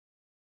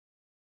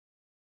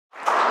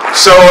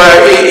So,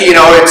 you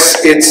know,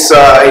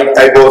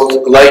 I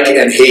both like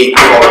and hate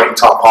following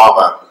Tom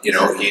Palmer. You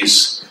know,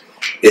 it's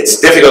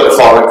difficult to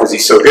follow him because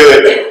he's so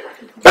good.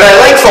 But I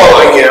like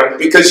following him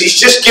because he's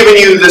just giving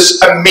you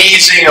this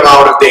amazing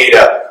amount of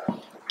data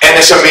and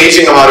this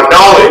amazing amount of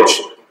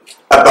knowledge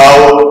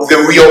about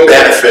the real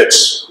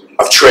benefits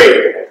of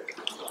trade.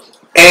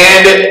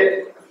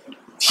 And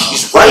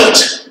he's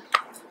right.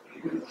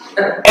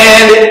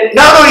 And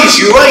not only is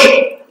he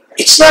right,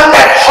 it's not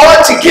that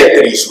hard to get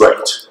that he's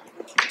right.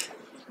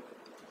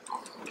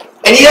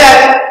 And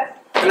yet,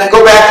 and I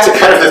go back to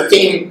kind of the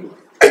theme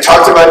I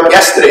talked about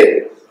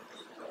yesterday,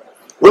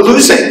 we're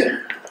losing.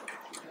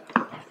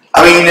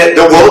 I mean,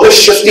 the world is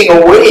shifting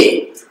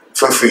away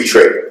from free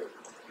trade.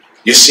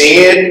 You're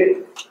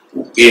seeing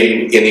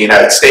it in the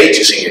United States,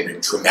 you're seeing it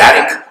in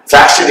dramatic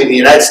fashion in the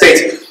United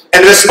States.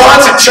 And the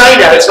response in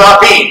China has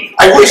not been,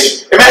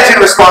 imagine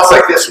a response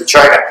like this from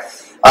China.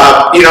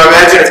 You know,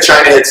 imagine if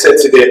China had said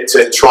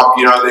to Trump,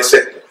 you know, they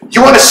said,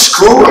 you want to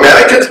screw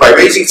Americans by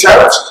raising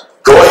tariffs?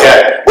 Go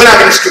ahead. We're not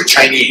going to screw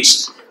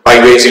Chinese by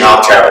raising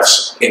our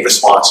tariffs in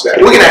response to that.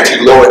 We're going to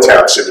actually lower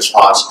tariffs in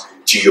response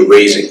to your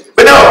raising.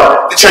 But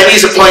no, the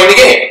Chinese are playing the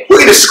game. We're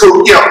going to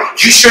screw, you know,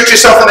 you shoot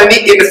yourself in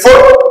the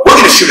foot, we're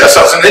going to shoot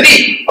ourselves in the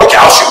knee. Okay,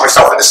 I'll shoot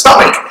myself in the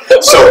stomach.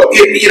 So,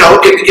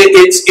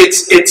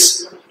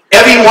 it's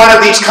every one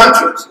of these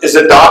countries is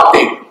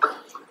adopting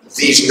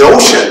these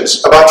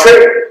notions about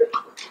trade.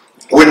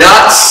 We're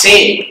not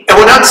seeing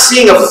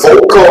a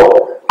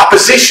vocal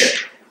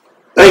opposition.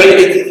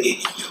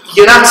 Like,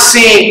 you're not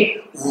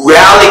seeing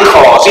rally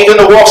calls. Even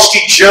the Wall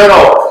Street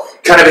Journal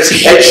kind of is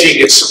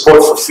hedging its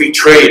support for free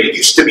trade. It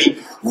used to be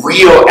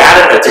real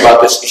adamant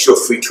about this issue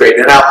of free trade,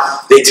 and now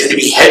they tend to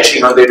be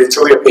hedging on their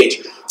editorial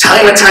page.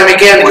 Time and time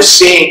again, we're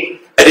seeing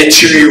a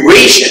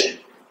deterioration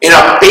in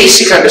our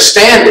basic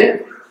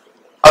understanding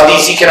of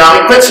these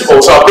economic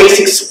principles, our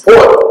basic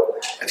support.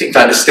 I think the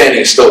understanding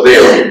is still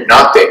there, or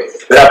not there,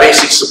 but our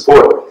basic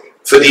support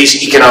for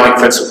these economic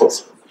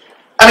principles.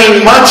 I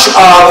mean, much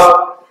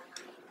of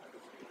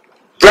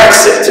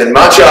Brexit and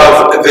much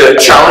of the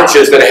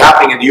challenges that are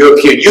happening in the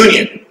European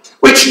Union,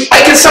 which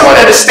I can somewhat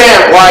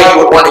understand why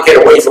you would want to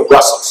get away from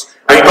Brussels.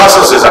 I mean,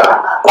 Brussels is an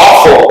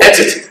awful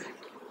entity.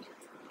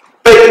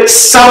 But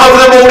some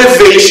of the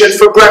motivation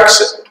for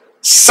Brexit,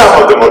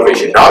 some of the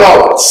motivation, not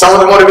all of it, some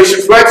of the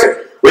motivation for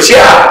Brexit was,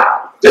 yeah,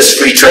 there's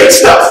free trade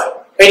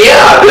stuff, and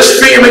yeah, there's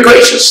free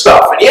immigration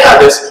stuff, and yeah,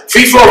 there's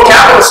free flow of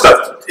capital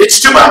stuff.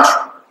 It's too much.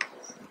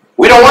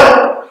 We don't want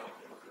it.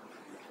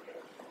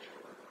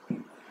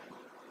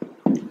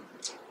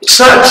 It's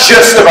not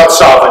just about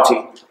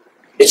sovereignty.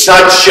 It's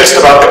not just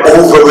about the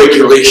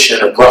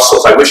over-regulation of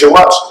Brussels. I wish it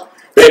was.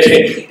 But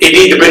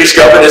indeed, the British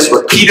government has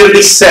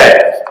repeatedly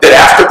said that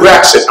after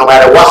Brexit, no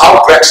matter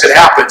how Brexit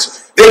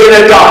happens, they're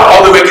going to adopt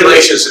all the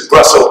regulations that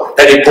Brussels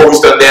had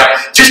imposed on them.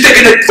 Just they're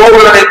going to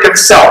vote on it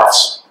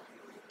themselves.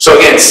 So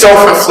again,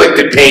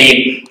 self-inflicted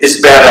pain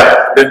is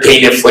better than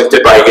pain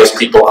inflicted by, I guess,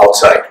 people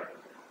outside.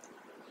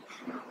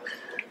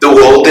 The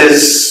world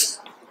is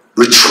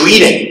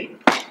retreating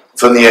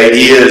from the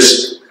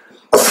ideas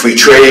of free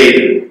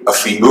trade, of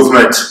free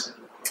movement,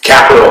 of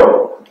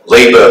capital,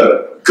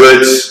 labor,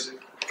 goods,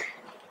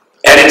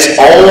 and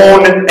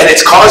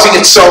it's causing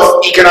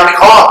itself economic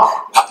harm.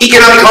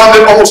 Economic harm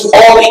that almost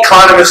all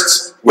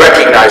economists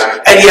recognize,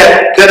 and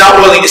yet they're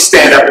not willing to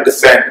stand up and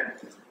defend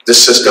the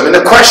system. And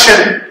the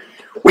question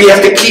we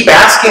have to keep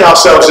asking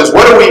ourselves is,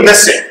 what are we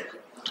missing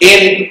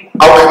in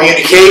our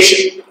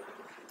communication?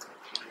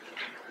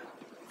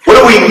 What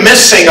are we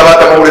missing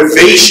about the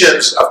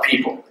motivations of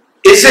people?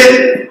 Is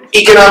it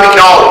economic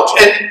knowledge?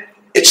 And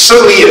it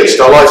certainly is,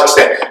 to a large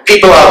extent.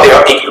 People out there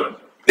are ignorant.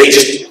 They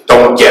just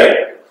don't get it.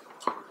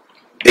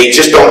 They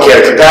just don't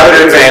get a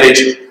competitive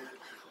advantage.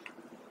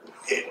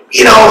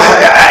 You know,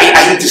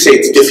 I hate to say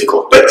it's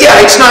difficult, but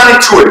yeah, it's not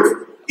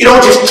intuitive. You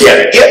don't just get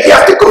it. You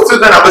have to go through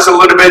the numbers a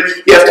little bit.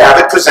 You have to have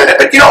it presented.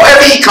 But you know,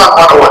 every Econ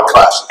 101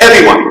 class,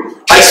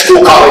 everyone, high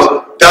school,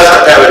 college, does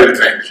competitive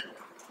advantage.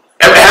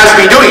 And it has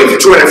been doing it for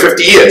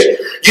 250 years.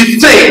 You'd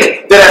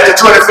think that after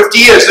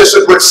 250 years, this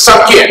would have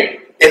sunk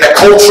in the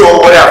cultural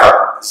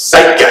whatever,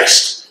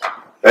 zeitgeist,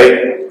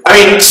 right? I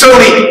mean,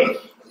 certainly,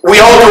 we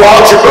all do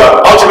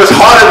algebra. Algebra is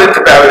harder than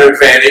comparative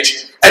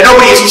advantage, and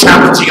nobody is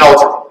challenging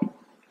algebra.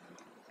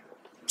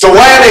 So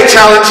why are they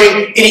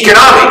challenging in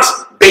economics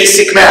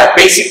basic math,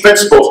 basic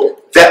principles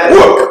that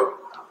work?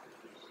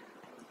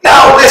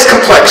 Now, there's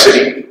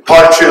complexity.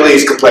 Part truly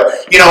is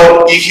complex. You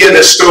know, you hear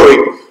this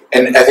story,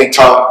 and I think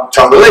Tom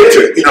related to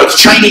it. You know, the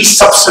Chinese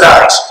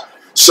subsidize,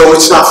 so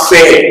it's not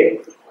fair.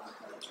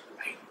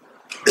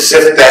 As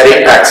if that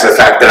impacts the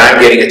fact that I'm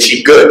getting a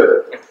cheap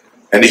good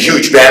and the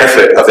huge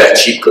benefit of that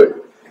cheap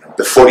good.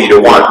 The 40 to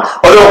 1.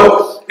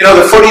 Although, you know,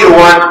 the 40 to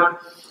 1,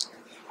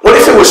 what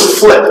if it was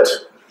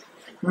flipped?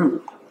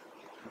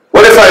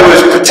 What if I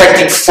was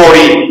protecting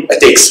 40 at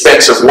the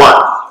expense of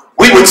 1?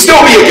 We would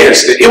still be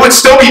against it. It would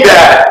still be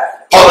bad.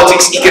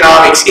 Politics,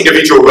 economics,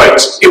 individual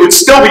rights. It would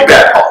still be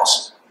bad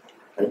policy.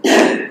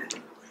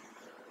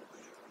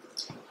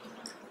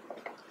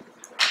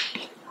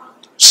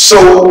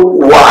 So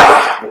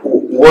why?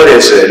 what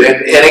is it?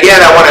 And again,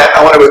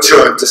 I want to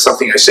return to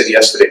something I said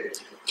yesterday.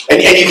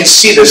 And you can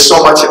see there's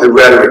so much of the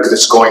rhetoric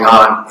that's going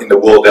on in the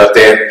world out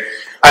there.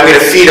 I'm going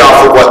to feed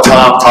off of what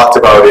Tom talked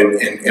about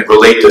and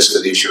relate this to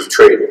the issue of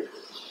trade.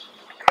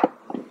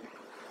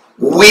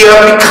 We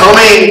are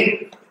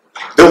becoming,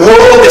 the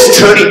world is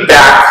turning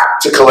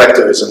back to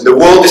collectivism. The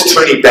world is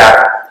turning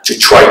back to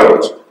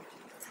tribalism.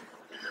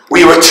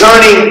 We are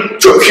returning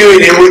to a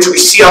period in which we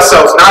see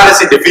ourselves not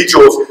as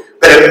individuals,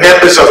 but as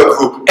members of a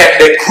group. And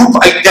the group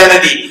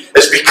identity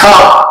has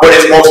become what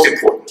is most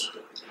important.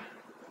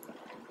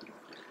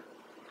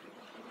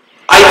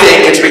 I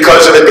think it's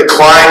because of a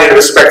decline in the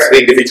respect for the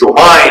individual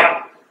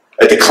mind,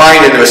 a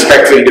decline in the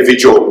respect for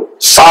individual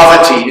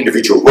sovereignty,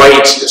 individual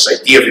rights. This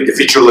idea of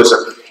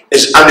individualism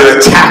is under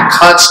attack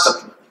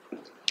constantly.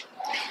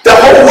 The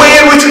whole way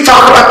in which we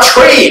talk about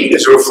trade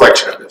is a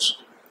reflection of this.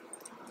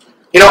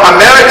 You know,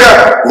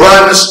 America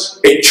runs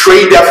a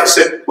trade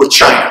deficit with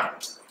China.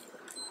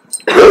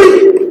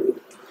 Really?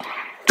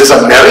 Does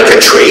America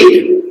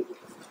trade?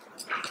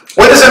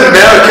 When has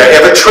America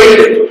ever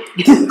traded?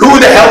 Who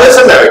the hell is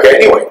America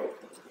anyway?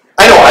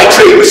 I know I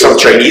trade with some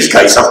Chinese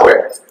guy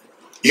somewhere,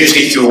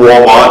 usually through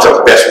Walmart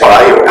or Best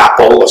Buy or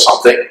Apple or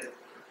something.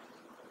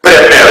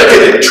 But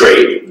America didn't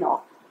trade.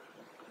 No.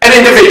 An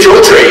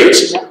individual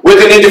trades with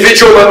an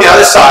individual on the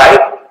other side.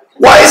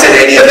 Why is it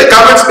any of the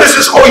government's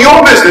business or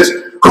your business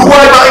who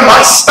I buy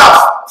my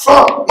stuff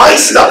from? My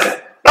stuff,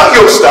 not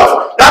your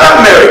stuff, not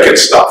American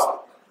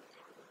stuff.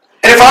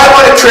 And if I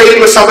want to trade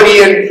with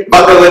somebody in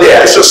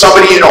Bangladesh or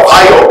somebody in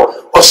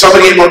Ohio or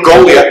somebody in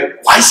Mongolia,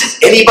 why is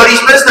it anybody's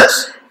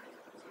business?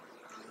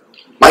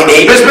 My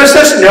neighbor's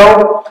business?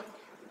 No.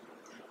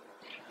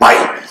 My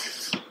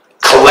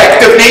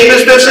collective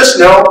neighbor's business?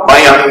 No. My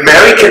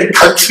American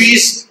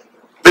country's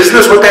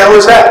business? What the hell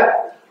is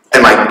that?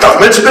 And my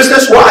government's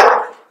business?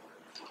 What?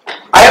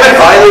 I haven't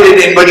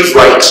violated anybody's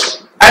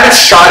rights. I haven't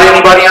shot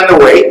anybody on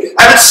the way.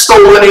 I haven't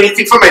stolen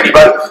anything from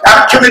anybody. I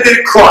haven't committed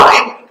a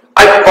crime.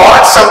 I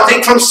bought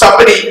something from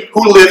somebody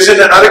who lives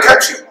in another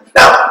country.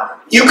 Now,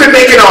 you could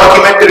make an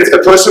argument that if the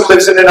person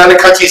lives in another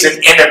country is an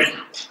enemy,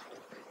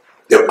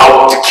 they're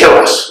out to kill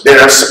us. They're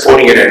not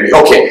supporting an enemy.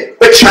 Okay,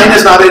 but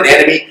China's not an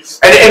enemy.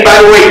 And by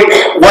the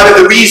way, one of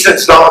the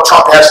reasons Donald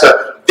Trump has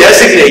to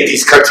designate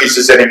these countries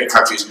as enemy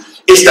countries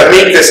is to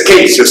make this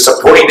case of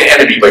supporting the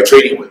enemy by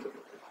trading with them.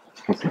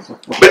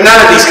 But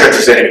none of these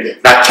countries are enemy.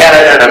 Not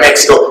Canada, not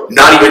Mexico,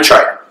 not even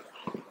China.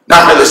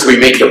 Not unless we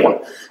make them one.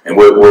 And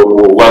we're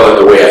well on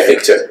the way, I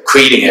think, to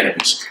creating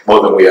enemies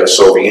more than we are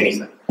solving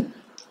anything.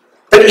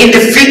 But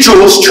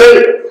individuals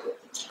trade,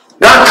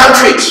 not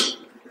countries.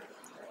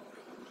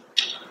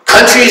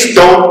 Countries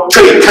don't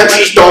trade.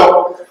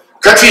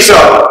 Countries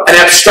are an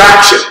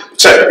abstraction.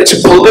 It's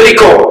a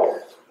political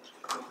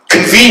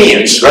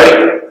convenience,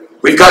 right?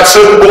 We've got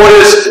certain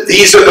borders.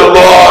 These are the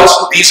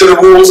laws. These are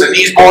the rules in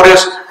these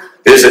borders.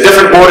 There's a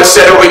different border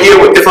set over here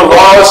with different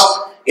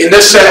laws in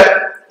this set.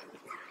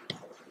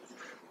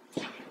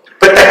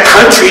 But that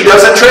country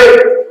doesn't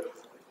trade.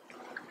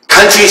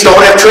 Countries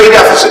don't have trade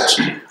deficits.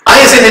 I,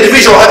 as an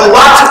individual, have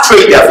lots of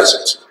trade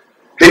deficits.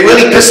 They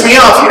really piss me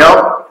off, you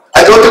know.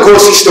 I go to the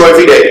grocery store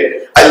every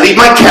day. I leave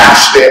my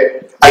cash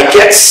there. I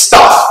get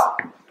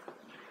stuff.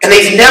 And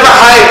they've never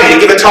hired me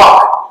to give a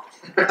talk.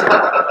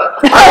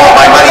 I want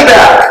my money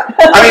back.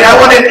 I mean,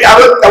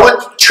 I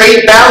want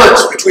trade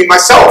balance between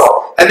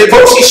myself and the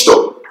grocery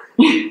store.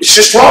 It's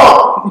just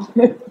wrong.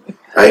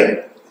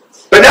 Right?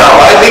 But no,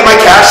 I leave my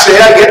cash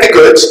there, I get the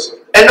goods,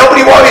 and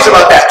nobody worries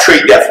about that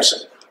trade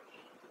deficit.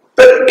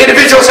 But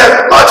individuals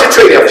have lots of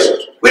trade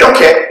deficits. We don't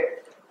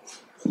care.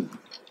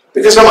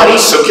 Because the money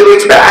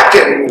circulates back,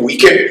 and we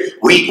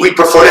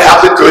prefer to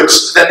have the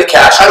goods than the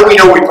cash. How do we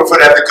know we prefer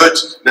to have the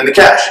goods than the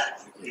cash?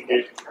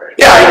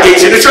 Yeah, I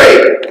engage in a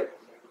trade.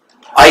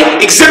 I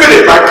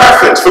exhibited my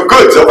preference for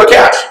goods over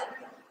cash.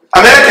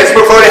 Americans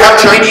prefer to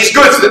have Chinese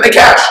goods than the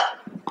cash.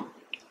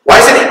 Why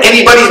is it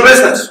anybody's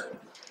business?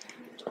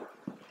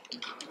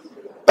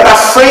 But our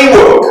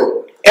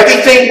framework,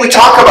 everything we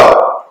talk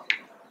about,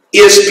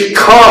 is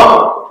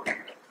become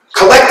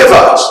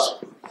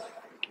collectivized.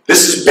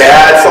 This is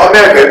bad for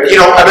America. You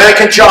know,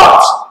 American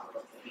jobs.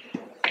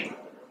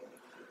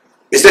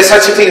 Is there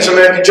such a thing as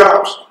American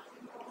jobs?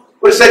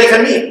 What does that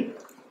even mean?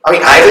 I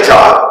mean, I have a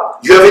job,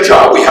 you have a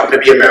job, we happen to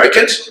be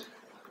Americans,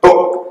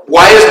 but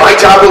why is my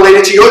job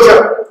related to your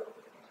job?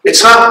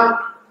 It's not.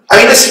 I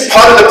mean, this is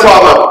part of the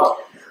problem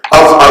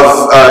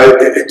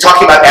of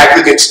talking about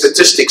aggregate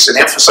statistics and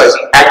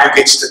emphasizing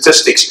aggregate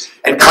statistics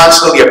and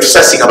constantly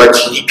obsessing about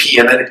GDP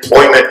and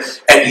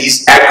unemployment and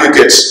these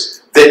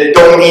aggregates that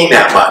don't mean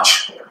that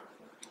much.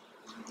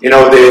 You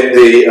know,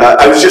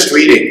 I was just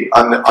reading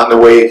on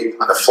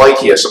the flight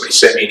here. Somebody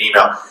sent me an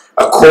email,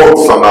 a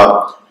quote from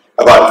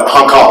about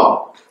Hong Kong.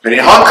 And in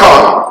Hong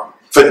Kong,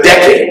 for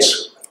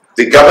decades,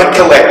 the government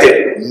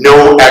collected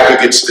no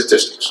aggregate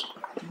statistics.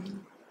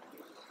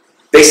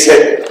 They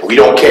said, we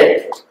don't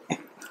care.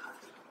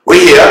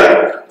 We're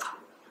here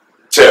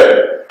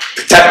to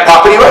protect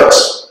property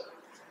rights,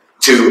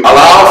 to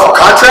allow for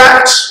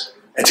contracts,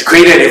 and to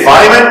create an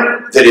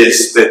environment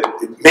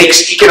that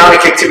makes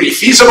economic activity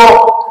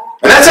feasible,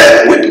 and that's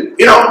it.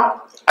 You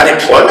know,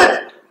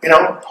 unemployment, you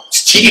know,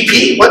 it's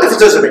GDP, what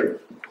difference does it make?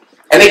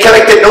 And they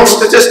collected no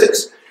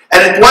statistics.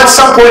 And at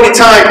some point in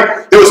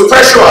time, there was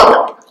pressure on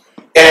them.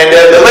 And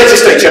the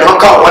legislature in Hong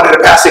Kong wanted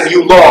to pass a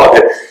new law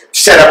that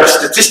set up a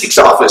statistics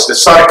office that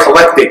started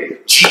collecting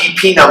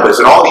GDP numbers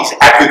and all these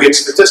aggregate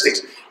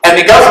statistics. And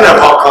the governor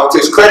of Hong Kong, to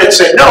his credit,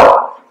 said,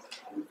 no,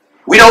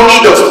 we don't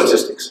need those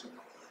statistics.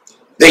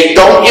 They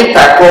don't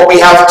impact what we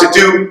have to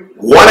do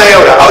one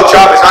iota. Our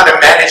job is not to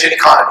manage an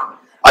economy.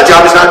 Our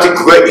job is not to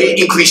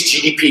increase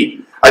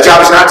GDP. Our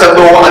job is not to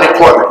lower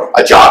unemployment.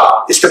 Our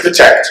job is to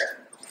protect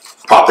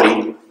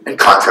property and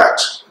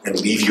contracts and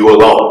leave you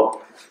alone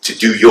to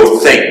do your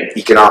thing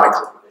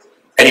economically.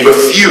 And he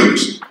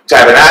refused to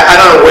have it. I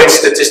don't know when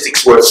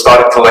statistics were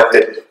started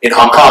collected in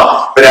Hong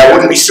Kong, but I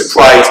wouldn't be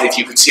surprised if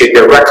you could see a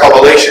direct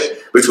correlation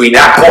between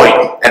that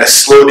point and a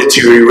slow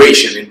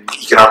deterioration in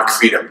economic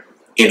freedom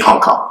in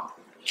Hong Kong.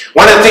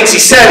 One of the things he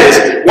said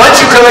is,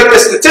 once you collect the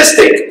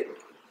statistic,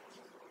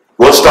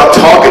 we'll start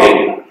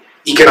targeting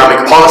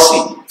economic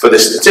policy for the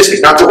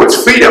statistic, not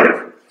towards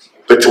freedom,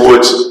 but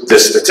towards the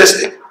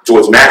statistic,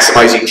 towards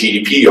maximizing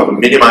GDP or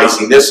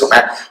minimizing this or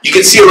that. You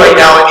can see it right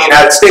now in the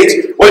United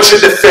States. What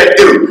should the Fed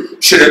do?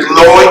 Should it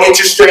lower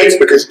interest rates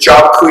because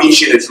job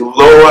creation is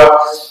lower?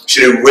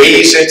 Should it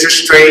raise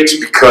interest rates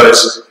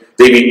because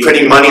they've been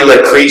printing money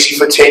like crazy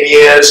for 10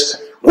 years?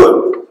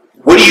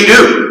 What do you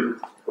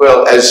do?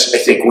 Well, as I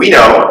think we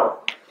know,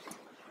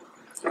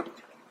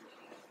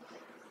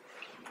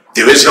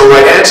 there is no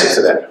right answer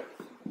to that.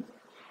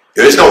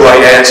 There is no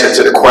right answer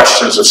to the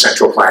questions of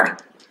central planning.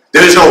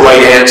 There is no right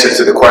answer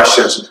to the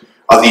questions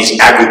of these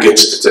aggregate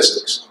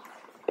statistics.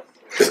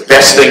 The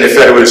best thing the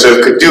Federal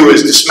Reserve could do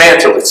is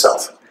dismantle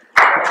itself.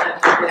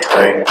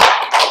 Right?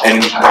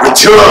 And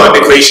return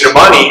the creation of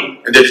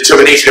money and the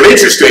determination of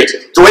interest rates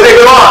to where they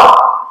belong,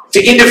 to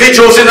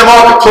individuals in the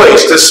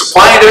marketplace, to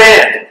supply and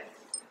demand.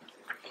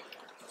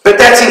 But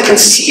that's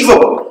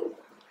inconceivable,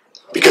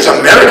 because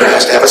America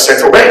has to have a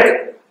central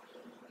bank.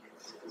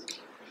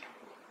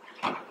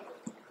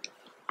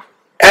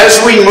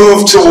 As we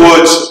move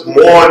towards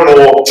more and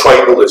more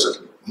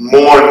tribalism,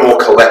 more and more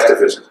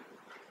collectivism,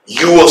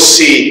 you will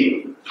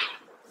see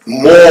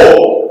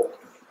more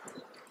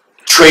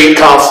trade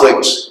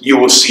conflicts, you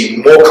will see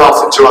more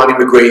conflicts around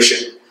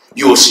immigration,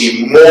 you will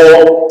see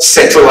more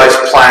centralized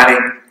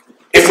planning.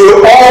 If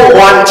we're all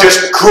one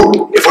just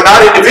group, if we're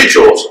not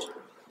individuals,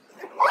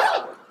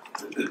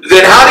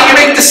 then how do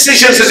you make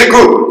decisions as a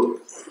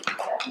group?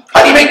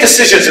 How do you make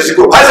decisions as a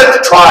group? How does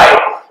the tribe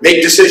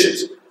make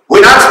decisions?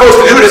 We're not supposed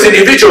to do it as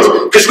individuals,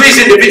 because we as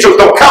individuals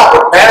don't count.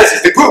 What matters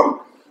is the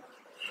group.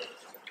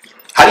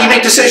 How do you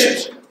make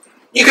decisions?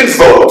 You can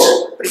vote,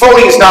 but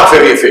voting is not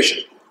very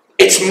efficient.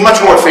 It's much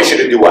more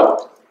efficient to do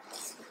what?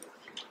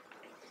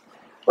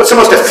 What's the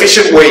most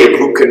efficient way a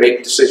group can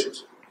make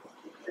decisions?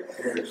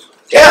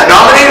 Yeah,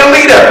 nominate a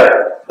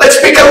leader.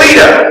 Let's pick a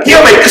leader.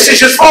 He'll make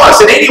decisions for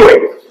us in any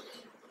way.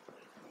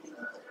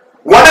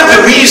 One of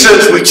the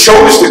reasons we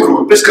chose the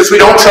group is because we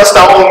don't trust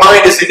our own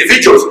mind as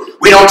individuals.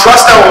 We don't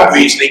trust our own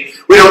reasoning.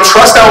 We don't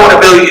trust our own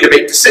ability to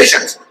make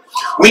decisions.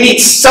 We need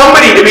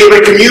somebody to be able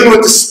to commune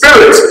with the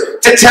spirits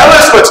to tell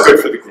us what's good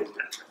for the group.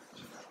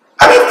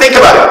 I mean, think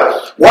about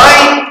it.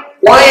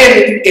 Why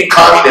in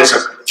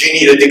communism do you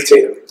need a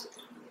dictator?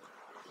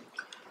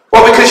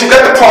 Well, because you've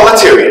got the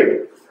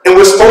proletariat, and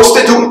we're supposed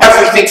to do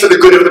everything for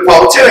the good of the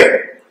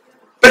proletariat.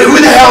 But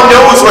who the hell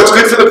knows what's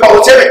good for the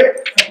proletariat?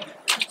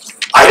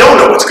 I don't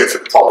know what's good for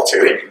the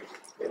proletariat.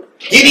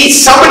 You need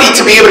somebody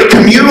to be able to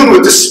commune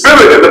with the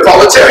spirit of the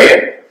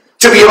proletariat,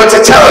 to be able to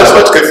tell us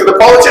what's good for the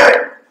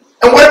proletariat.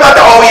 And what about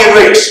the Aryan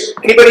race?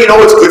 Anybody know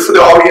what's good for the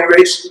Aryan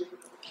race?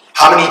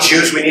 How many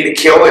Jews we need to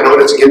kill in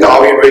order to get the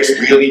Aryan race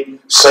really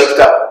psyched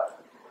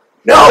up?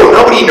 No,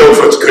 nobody knows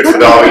what's good for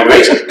the Aryan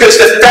race, because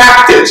the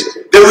fact is,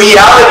 the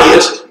reality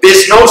is,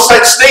 there's no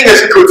such thing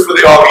as good for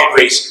the Aryan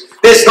race.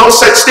 There's no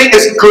such thing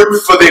as good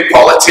for the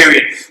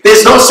proletariat.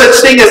 There's no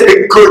such thing as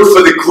the good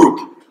for the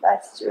group.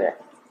 That's true.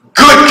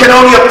 Good can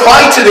only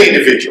apply to the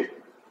individual.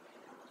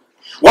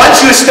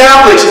 Once you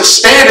establish the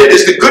standard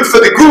is the good for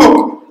the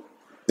group,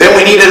 then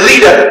we need a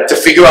leader to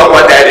figure out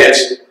what that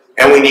is,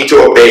 and we need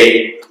to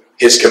obey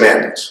his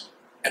commandments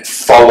and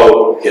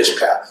follow his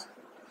path.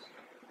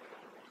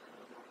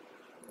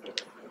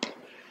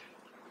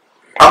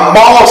 A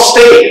moral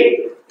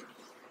state,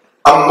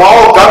 a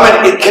moral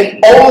government, it can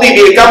only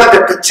be a government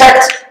that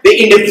protects the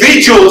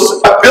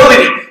individual's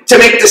ability to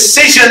make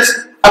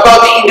decisions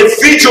about the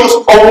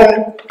individual's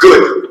own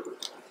good.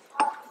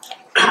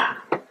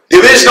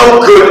 There is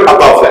no good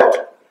above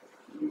that.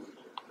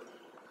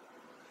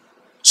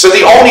 So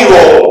the only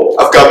role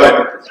of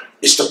government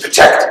is to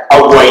protect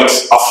our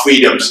rights, our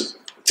freedoms,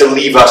 to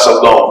leave us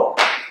alone,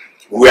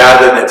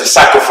 rather than to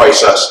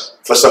sacrifice us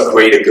for some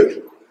greater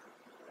good.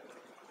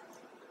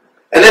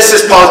 And this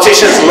is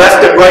politicians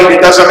left and right,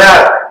 it doesn't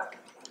matter.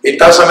 It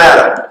doesn't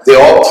matter. They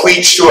all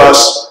preach to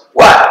us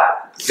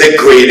what? The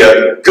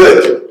greater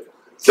good.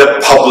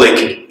 The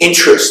public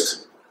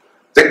interest.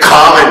 the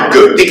common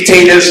good.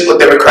 Dictators or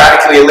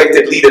democratically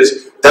elected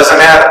leaders, doesn't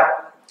matter.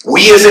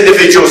 We as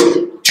individuals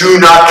do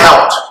not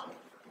count.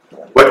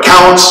 What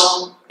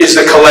counts is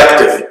the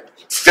collective.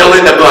 Fill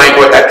in the blank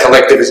what that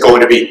collective is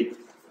going to be.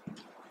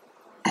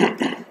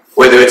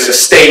 Whether it's the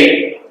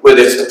state,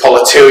 whether it's the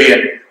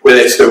proletarian, whether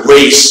it's the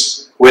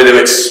race, whether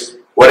it's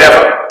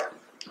whatever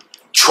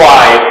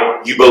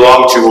tribe you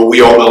belong to, or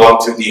we all belong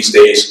to these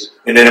days.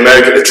 And in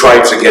America, the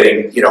tribes are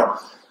getting,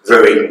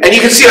 very... And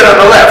you can see it on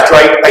the left,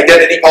 right?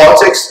 Identity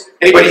politics.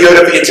 Anybody heard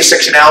of the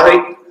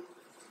intersectionality?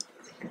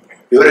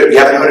 You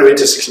haven't heard of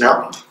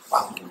intersectionality?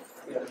 Wow.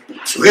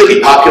 It's really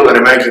popular in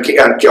American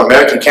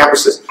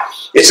campuses.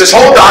 It's this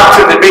whole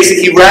doctrine that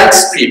basically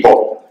ranks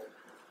people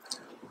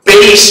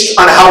based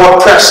on how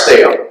oppressed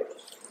they are.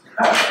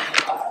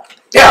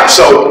 Yeah,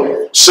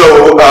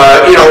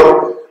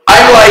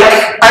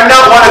 I'm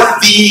not one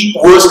of the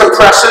worst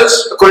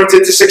oppressors according to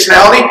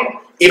intersectionality,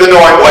 even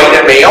though I'm white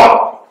and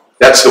male.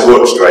 That's the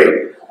worst,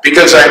 right?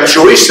 Because I'm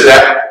Jewish, so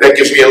that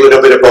gives me a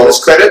little bit of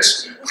bonus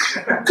credits,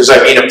 because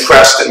I've been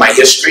oppressed in my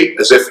history,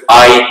 as if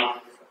I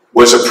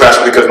was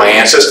oppressed because my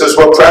ancestors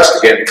were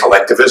oppressed. Again,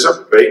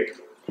 collectivism, right?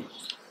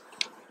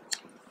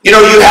 You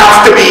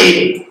have to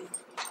be,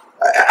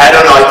 I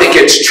don't know, I think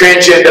it's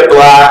transgender,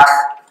 black,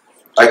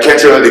 I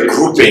can't remember the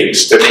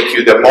groupings to make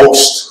you the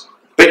most,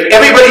 but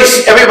everybody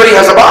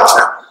has a box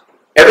now.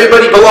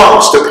 Everybody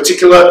belongs to a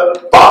particular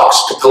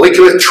box, to a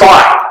particular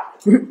tribe,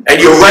 and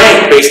you're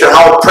ranked based on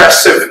how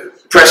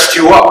oppressed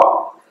you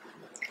are.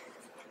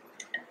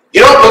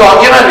 You don't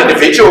belong, you're not an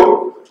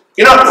individual,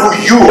 you're not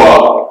who you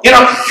are, you're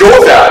not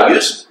your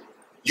values,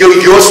 you're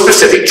your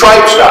specific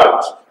tribe's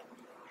values.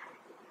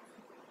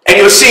 And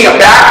you're seeing a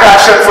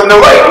backlash from the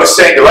right.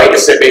 The right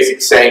is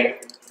basically saying,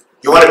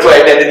 you want to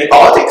play identity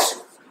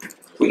politics?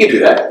 We can do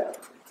that.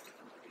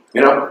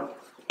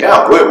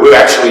 Yeah, we're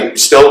actually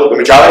still the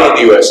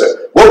majority in the US.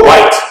 We're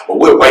white, or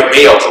we're white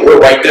males, or we're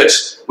white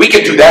this. We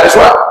can do that as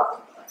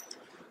well.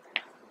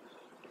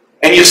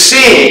 And you're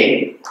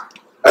seeing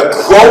a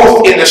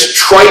growth in this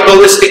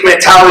tribalistic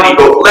mentality,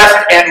 both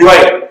left and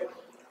right.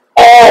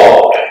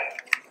 All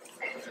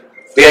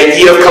the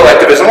idea of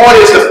collectivism. What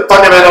is the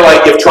fundamental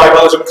idea of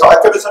tribalism and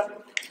collectivism?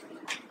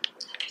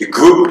 The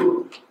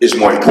group is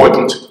more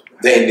important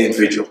than the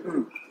individual.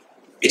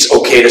 It's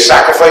okay to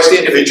sacrifice the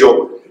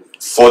individual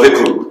for the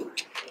group.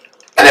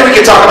 And then we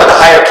can talk about the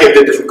hierarchy of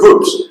the different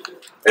groups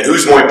and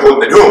who's more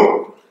important than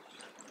whom.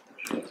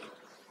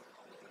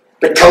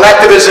 But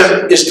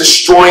collectivism is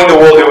destroying the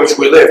world in which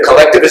we live.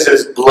 Collectivism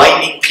is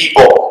blinding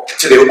people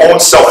to their own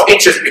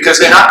self-interest because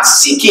they're not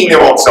seeking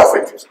their own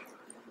self-interest.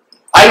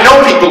 I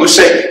know people who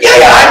say, yeah,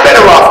 I'm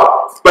better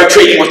off by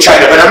trading with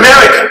China, but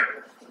America,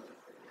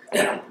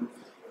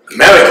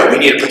 America, we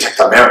need to protect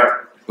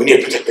America. We need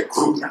to protect the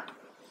group now.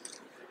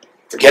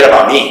 Forget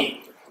about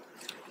me.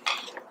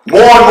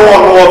 More and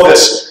more of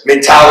this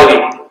mentality.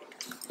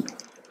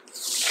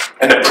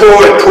 And the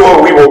poorer and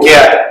poorer we will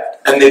get,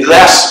 and the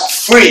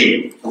less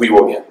free we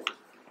will get.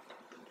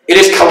 It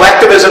is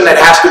collectivism that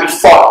has to be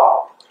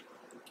fought.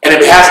 And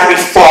it has to be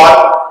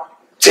fought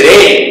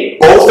today,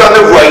 both on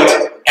the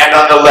right and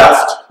on the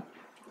left.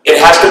 It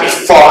has to be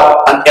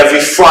fought on every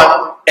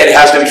front, and it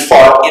has to be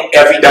fought in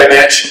every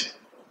dimension.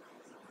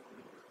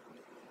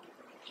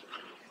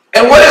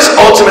 And what is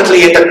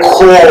ultimately at the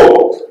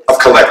core of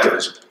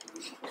collectivism?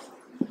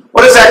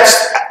 What is that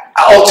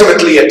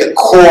ultimately at the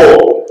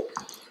core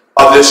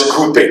of this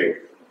grouping?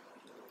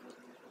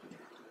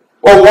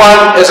 Well,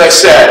 one, as I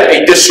said,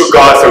 a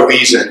disregard for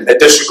reason, a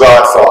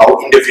disregard for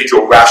our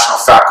individual rational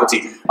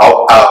faculty,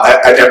 a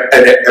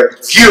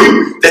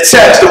view that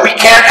says that we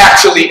can't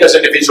actually, as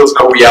individuals,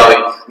 know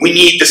reality. We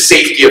need the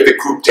safety of the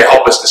group to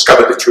help us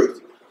discover the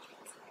truth.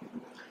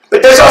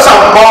 But there's also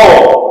a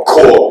moral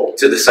core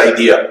to this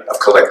idea of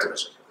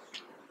collectivism.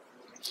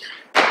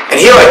 And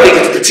here I think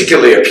it's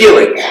particularly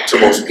appealing to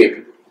most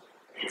people.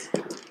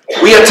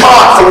 We are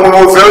taught from when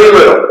we're very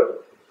little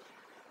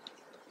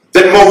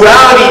that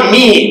morality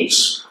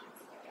means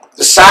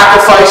the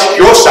sacrifice,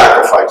 your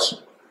sacrifice,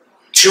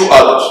 to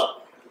others.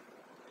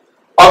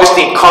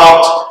 Augustin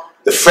Comte,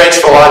 the French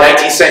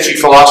 19th century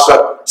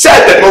philosopher,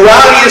 said that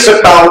morality is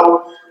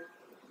about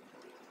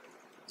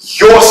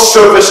your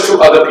service to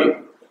other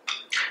people.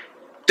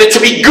 That to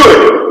be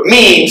good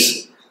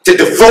means to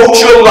devote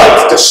your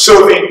life to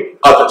serving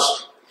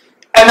others.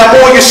 And the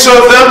more you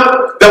serve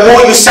them, the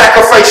more you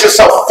sacrifice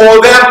yourself for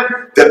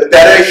them, the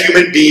better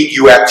human being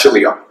you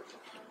actually are.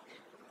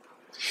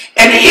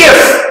 And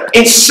if,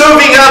 in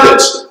serving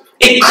others,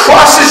 it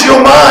crosses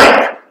your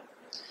mind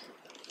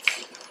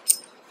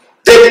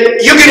that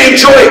you're going to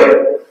enjoy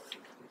it,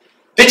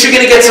 that you're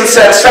going to get some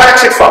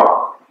satisfaction from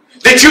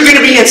it, that you're going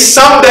to be in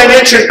some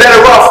dimension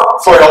better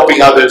off for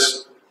helping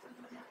others,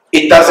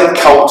 it doesn't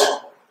count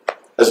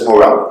as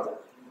morality.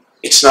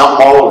 It's not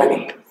moral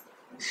anymore.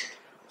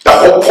 The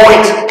whole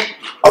point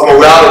of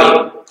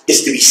morality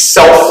is to be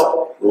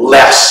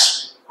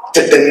selfless,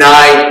 to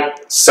deny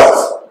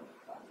self.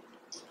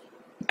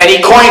 And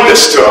he coined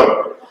this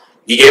term.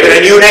 He gave it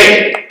a new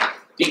name.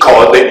 He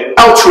called it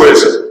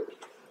altruism.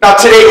 Now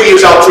today we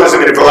use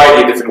altruism in a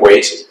variety of different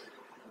ways,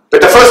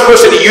 but the first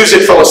person to use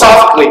it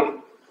philosophically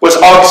was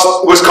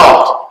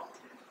Comte.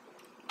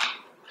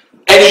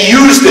 And he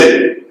used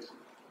it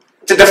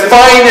to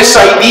define this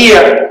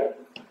idea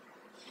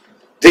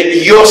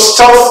that your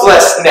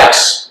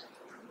selflessness,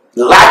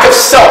 lack of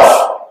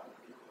self,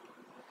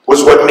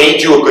 was what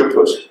made you a good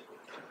person,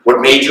 what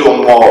made you a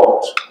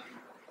moral person.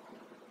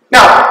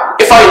 Now,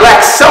 if I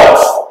lack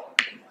self,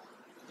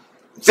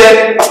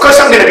 then of course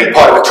I'm going to be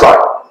part of a tribe.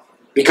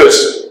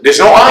 Because there's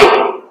no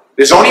I,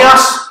 there's only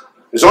us,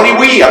 there's only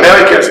we,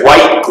 Americans,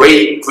 white,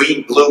 gray,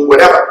 green, blue,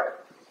 whatever.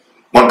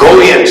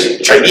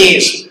 Mongolians,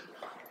 Chinese,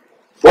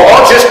 we're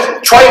all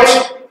just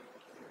tribes.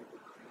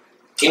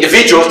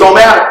 Individuals don't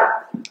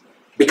matter,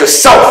 because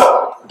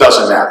self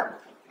doesn't matter.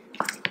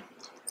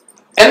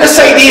 And this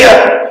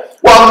idea,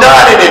 while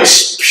not in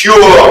its pure,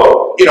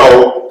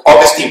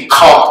 Augustine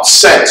Comte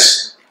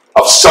sense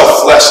of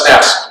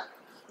selflessness,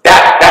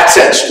 that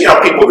sense,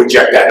 people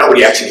reject that.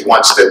 Nobody actually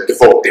wants to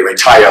devote their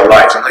entire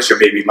lives, unless you're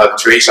maybe Mother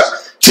Teresa,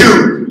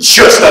 to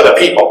just other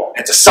people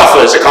and to suffer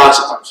as a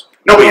consequence.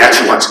 Nobody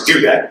actually wants to do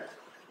that.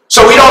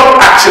 So we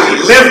don't actually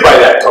live by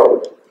that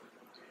code.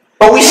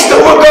 But we still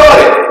regard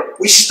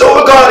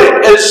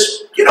it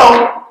as,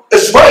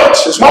 as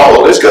right, as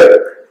moral, as good.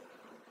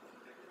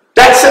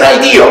 That's an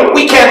ideal.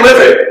 We can't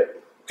live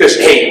it because,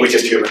 hey, we're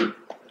just human.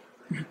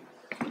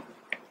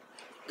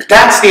 But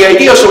that's the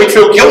ideal, so we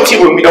feel guilty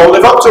when we don't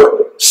live up to it.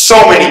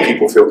 So many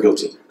people feel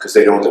guilty because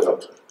they don't live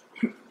up to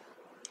it.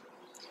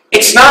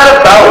 It's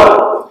not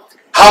about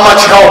how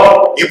much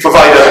help you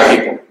provide other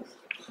people.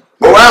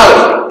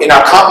 Morality, in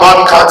our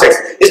modern context,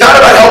 is not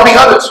about helping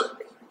others.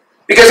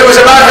 Because it was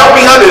about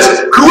helping others.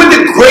 Who are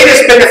the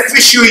greatest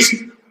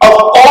beneficiaries of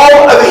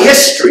all of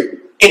history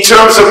in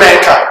terms of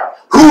mankind?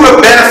 Who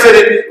have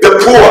benefited the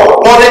poor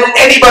more than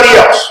anybody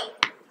else?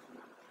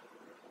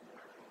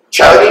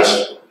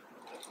 Charities?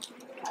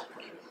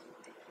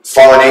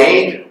 Foreign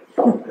aid?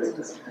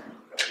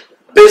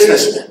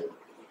 Businessmen.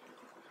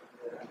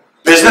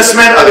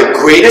 Businessmen are the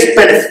greatest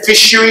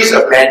beneficiaries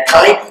of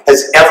mankind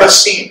has ever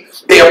seen.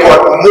 They have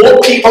brought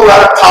more people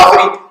out of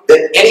poverty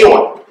than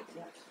anyone.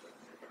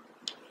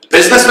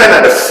 Businessmen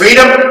under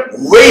freedom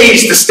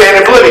raised the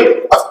standard of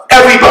living of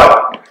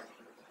everybody.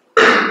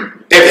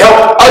 They've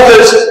helped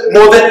others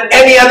more than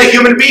any other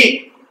human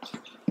being.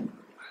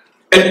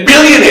 And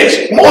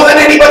billionaires, more than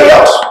anybody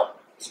else.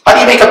 How do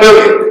you make a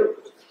billion?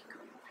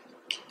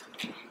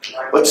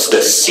 What's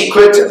the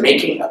secret to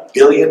making $1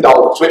 billion?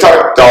 We're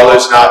talking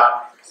dollars,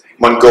 not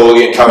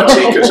Mongolian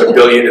currency, because $1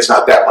 billion is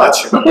not that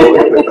much in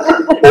Mongolia.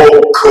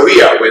 Or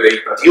Korea, where they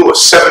deal with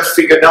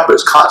 7-figure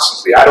numbers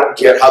constantly. I don't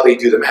get how they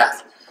do the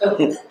math.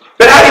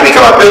 But how do you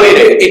become a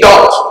billionaire in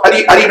dollars?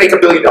 How do you make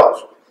 $1 billion?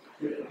 Well,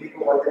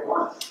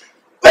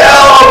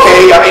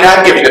 okay,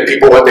 I'm giving the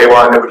people what they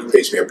want. Nobody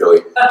pays me $1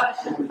 billion.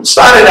 It's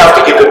not enough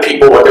to give the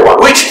people what they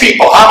want. Which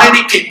people? How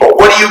many people?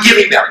 What are you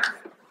giving them?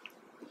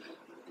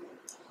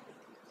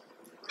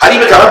 How do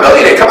you become a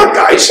billionaire? Come on,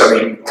 guys.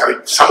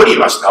 Somebody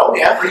must know,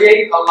 yeah?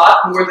 Create a lot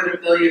more than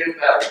 $1 billion in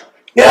value.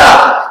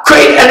 Yeah,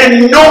 create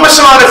an enormous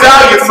amount of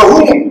value for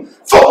whom?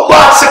 For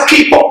lots of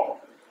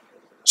people.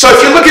 So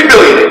if you look at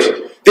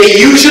billionaires, they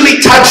usually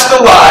touch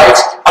the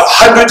lives of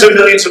hundreds of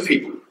millions of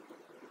people.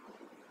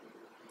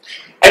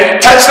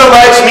 And touch the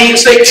lives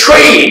means they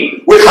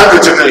trade with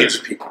hundreds of millions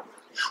of people.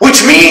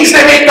 Which means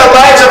they make the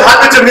lives of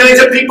hundreds of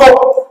millions of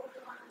people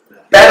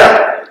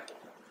better.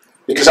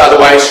 Because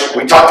otherwise,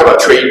 we talked about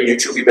trade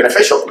mutually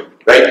beneficial,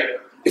 right?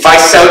 If I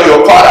sell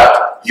you a product,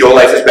 your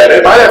life is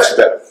better, my life is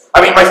better.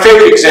 My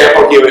favorite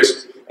example here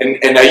is,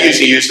 and I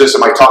usually use this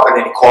in my talk on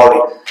inequality,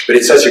 but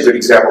it's such a good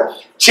example.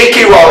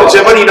 J.K. Rowling. Does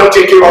everybody know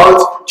J.K.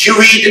 Rowling? Do you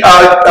read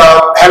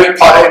Harry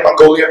Potter in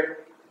Mongolia?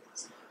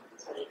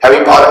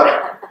 Harry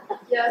Potter?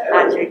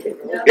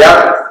 Yeah.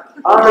 Yeah?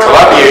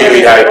 Columbia, you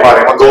read Harry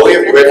Potter. In Mongolia,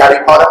 have you read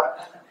Harry Potter?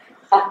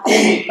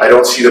 I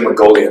don't see the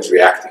Mongolians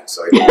reacting,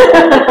 so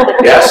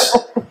yes?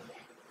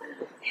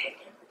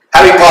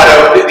 Harry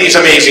Potter, these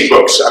amazing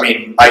books.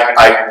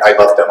 I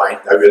love them.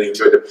 I really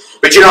enjoyed them.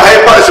 But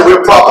Harry Potter is a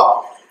real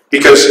problem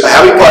because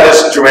Harry Potter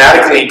has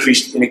dramatically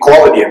increased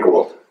inequality in the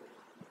world.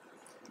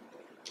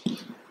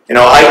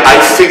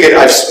 I figured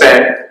I've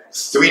spent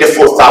 $3,000 to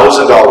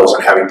 $4,000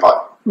 on Harry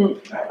Potter.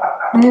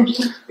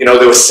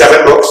 There were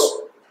 7 books.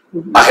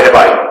 I had to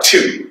buy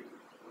 2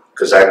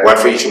 because I had one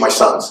for each of my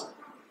sons.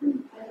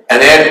 And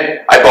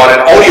then I bought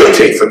an audio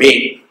tape for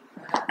me.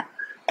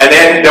 And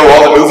then there were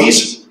all the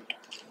movies.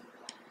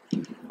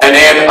 And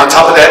then on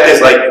top of that,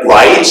 there's like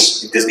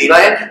rides in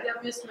Disneyland,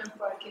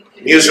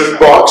 amusement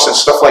parks and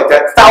stuff like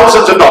that.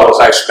 Thousands of dollars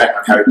I've spent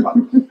on Harry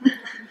Potter.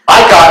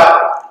 I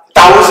got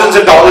thousands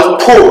of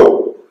dollars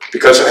poorer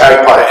because of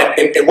Harry Potter.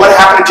 And what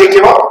happened to J.K.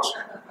 Rowling?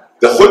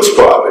 The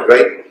chutzpah of it,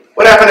 right?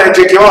 What happened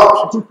to J.K.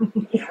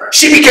 Rowling?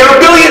 She became a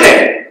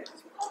billionaire.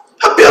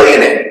 A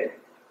billionaire.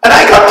 And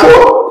I got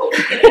poor.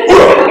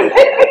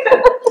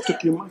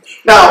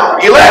 Now,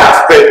 you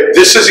laugh, but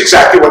this is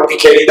exactly what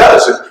Piketty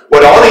does, and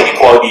what all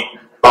inequality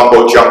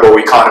mumbo-jumbo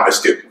economists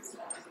do.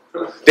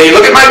 They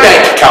look at my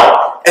bank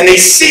account, and they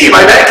see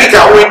my bank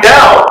account went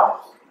down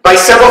by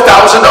several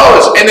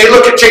 $1,000s, and they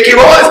look at J.K.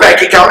 Rowling's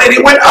bank account and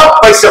it went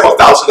up by several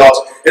 $1,000s,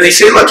 and they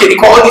say, look,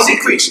 inequality's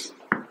increased.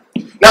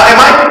 Now, am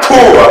I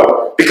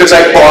poor because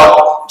I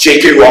bought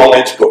J.K.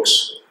 Rowling's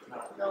books?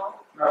 No.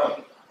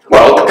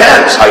 Well, it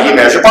depends how you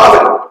measure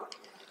poverty.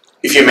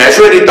 If you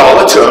measure it in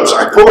dollar terms,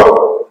 I'm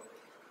poor.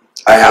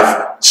 I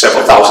have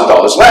several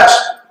 $1,000s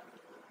less.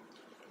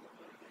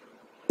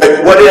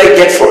 But what did I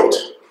get for it?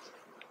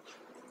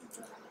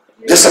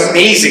 This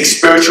amazing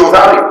spiritual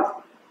value.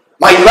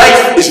 My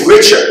life is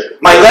richer.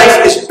 My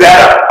life is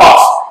better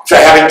off for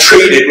having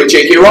traded with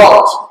J.K.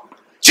 Rowling.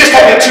 Just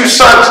having two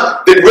sons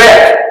that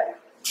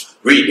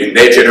read in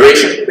their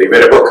generation. They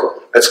read a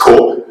book. That's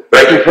cool,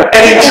 right?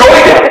 And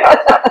enjoyed it.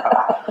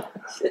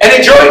 And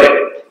enjoyed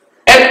it.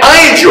 And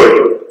I enjoyed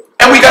it.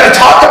 And we got to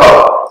talk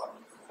about it.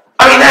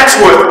 I mean, that's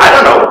worth, I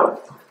don't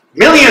know,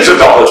 millions of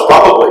dollars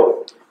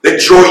probably. The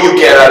joy you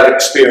get out of an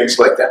experience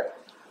like that.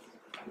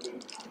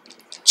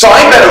 So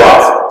I'm better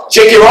off.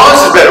 J.K.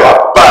 Rowling is better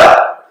off,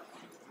 but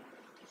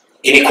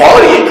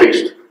inequality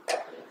increased.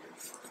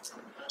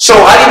 So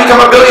how do you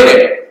become a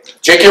billionaire?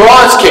 J.K.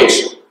 Rowling's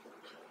case.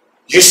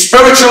 You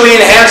spiritually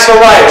enhance the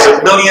lives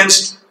of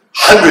millions,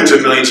 hundreds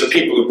of millions of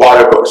people who bought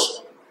her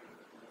books.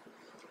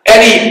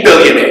 Any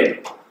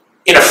billionaire,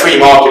 in a free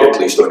market at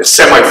least, or in a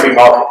semi-free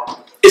market,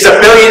 is a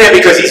billionaire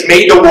because he's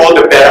made the world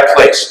a better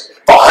place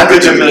for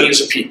hundreds of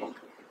millions of people.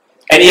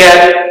 And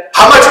yet,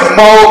 how much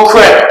moral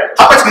credit,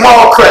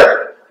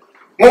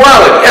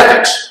 morality,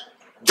 ethics,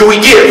 do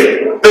we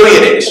give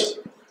billionaires?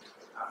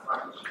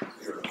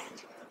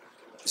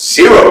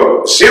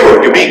 Zero.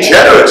 You're being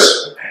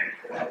generous.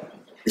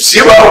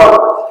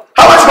 Zero.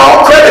 How much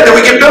moral credit do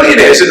we give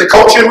billionaires in the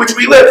culture in which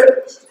we live?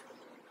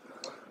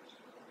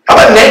 How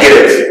about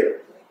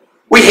negative?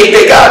 We hate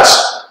their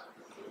guts.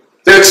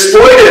 They're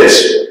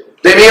exploiters.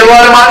 They made a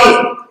lot of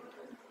money.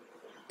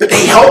 But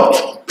they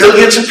helped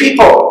billions of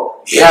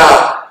people.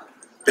 Yeah.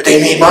 But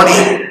they made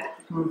money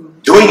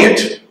doing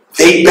it.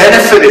 They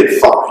benefited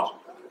from it.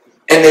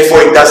 And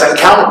therefore it doesn't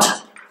count.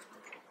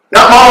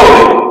 Not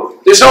morally.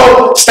 There's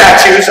no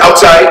statues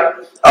outside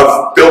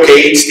of Bill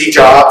Gates, Steve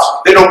Jobs.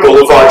 There are no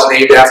boulevards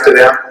named after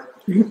them.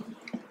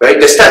 Right?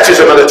 The statues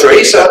of Mother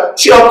Teresa,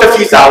 she helped a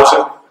few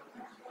thousand.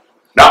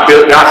 Not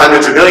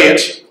hundreds of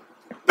millions.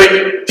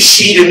 But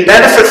she didn't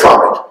benefit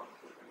from it.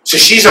 So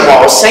she's a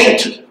moral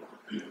saint.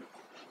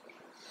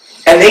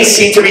 And they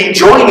seem to be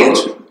enjoying it.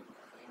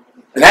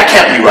 And that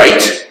can't be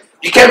right.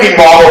 You can't be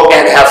moral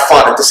and have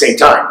fun at the same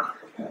time.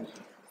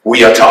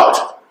 We are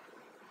taught.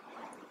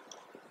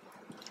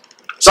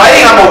 So I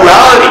think our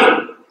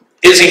morality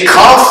is in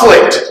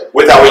conflict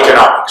with our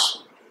economics.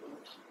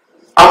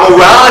 Our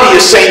morality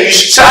is saying you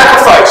should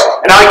sacrifice,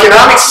 and our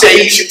economics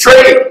say you should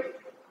trade.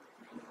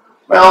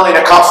 Well, in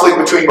a conflict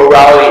between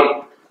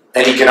morality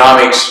and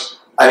economics,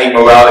 I think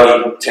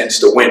morality tends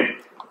to win.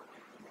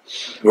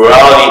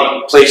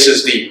 Morality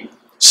places the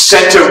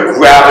center of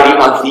gravity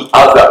on the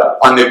other,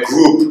 on the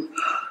group,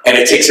 and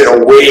it takes it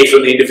away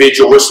from the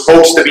individual. We're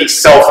supposed to be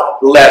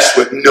selfless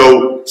with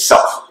no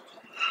self.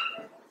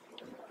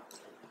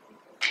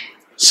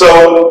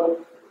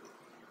 So,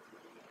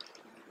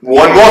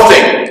 one more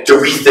thing to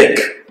rethink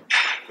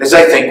is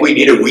I think we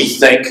need to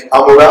rethink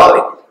our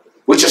morality,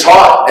 which is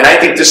hard. And I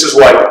think this is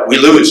why we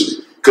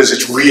lose, because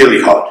it's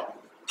really hard.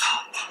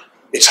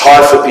 It's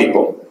hard for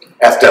people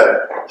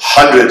after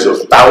hundreds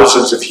of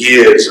thousands of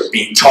years of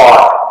being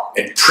taught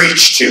and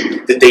preached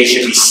to that they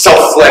should be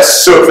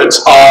selfless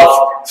servants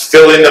of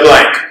fill in the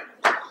blank.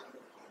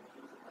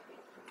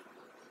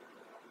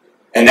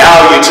 And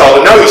now you tell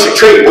them, no, you should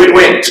trade,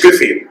 win-win, it's good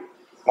for you.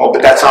 Oh,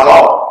 but that's not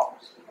all.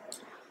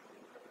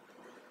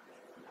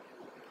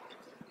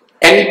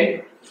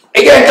 And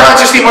again,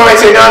 conscious people might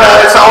say, no,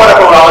 that's not what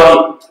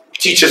morality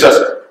teaches us.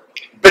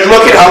 But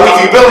look at how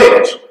we view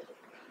billionaires.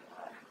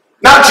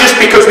 Not just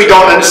because we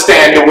don't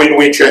understand the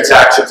win-win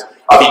transactions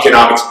of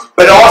economics,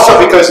 but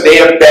also because they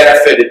have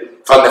benefited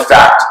from the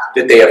fact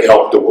that they have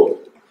helped the world.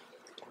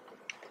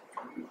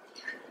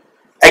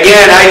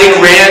 Again, I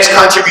think Rand's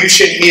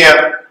contribution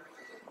here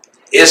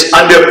is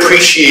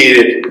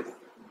underappreciated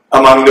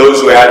among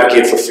those who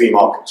advocate for free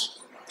markets.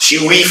 She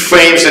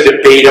reframes the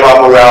debate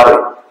about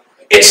morality.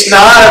 It's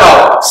not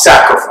about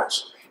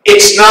sacrifice.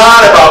 It's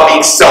not about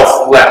being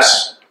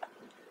selfless.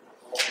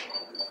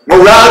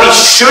 Morality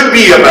should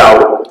be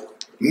about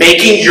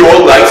making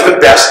your life the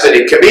best that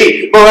it can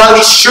be.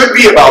 Morality should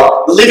be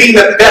about living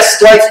the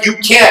best life you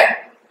can,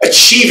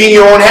 achieving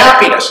your own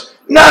happiness,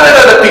 not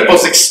at other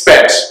people's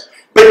expense,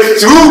 but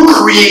through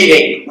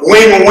creating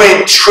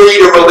win-win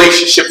trade or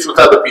relationships with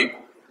other people.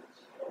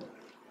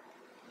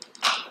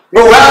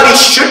 Morality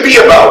should be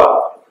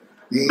about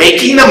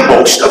making the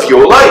most of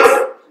your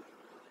life.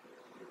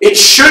 It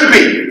should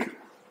be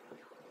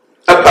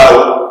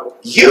about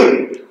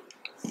you.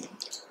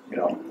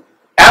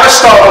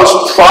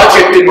 Aristotle's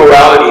project in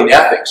morality and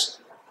ethics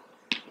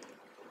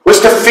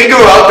was to figure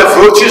out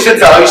the virtues and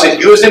values that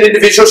you as an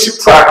individual should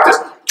practice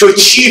to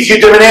achieve your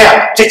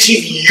demeanor, to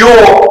achieve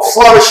your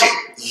flourishing,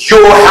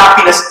 your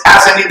happiness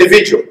as an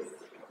individual.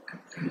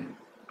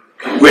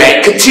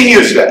 Rand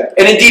continues that.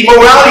 And indeed,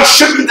 morality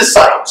should be the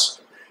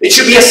science. It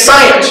should be a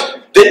science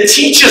that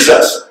teaches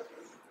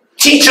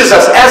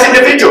us as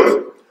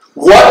individuals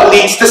what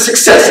leads to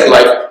success in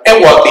life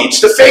and what leads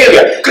to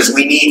failure. Because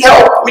we need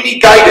help, we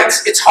need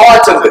guidance. It's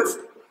hard to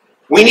live.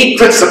 We need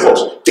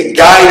principles to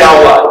guide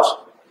our lives.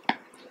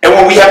 And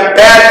when we have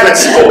bad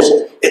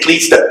principles, it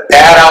leads to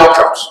bad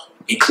outcomes,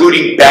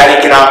 including bad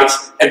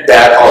economics and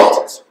bad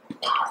politics.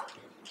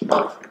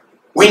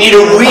 We need to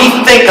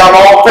rethink on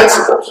all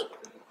principles.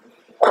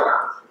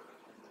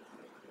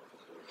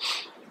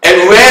 And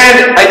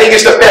Rand, I think,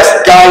 is the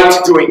best guide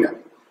to doing that.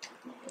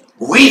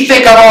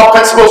 Rethink on all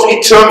principles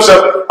in terms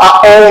of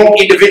our own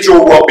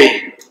individual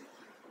well-being.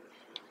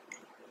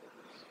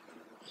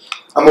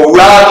 A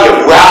morality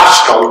of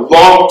rational,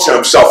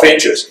 long-term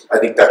self-interest. I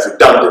think that's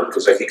redundant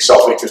because I think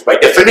self-interest by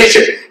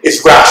definition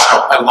is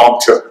rational and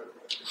long-term.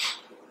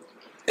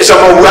 It's a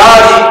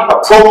morality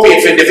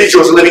appropriate for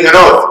individuals living on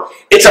Earth.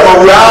 It's a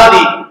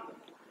morality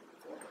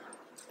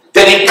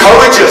that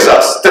encourages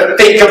us to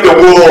think of the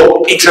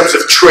world in terms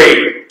of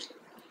trade.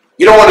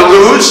 You don't want to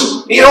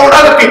lose. You don't want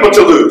other people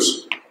to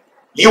lose.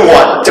 You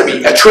want to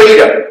be a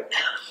trader.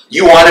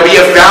 You want to be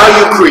a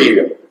value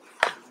creator.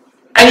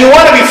 And you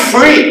want to be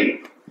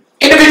free.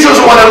 Individuals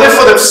who want to live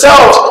for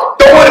themselves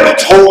don't want to be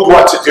told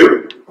what to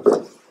do.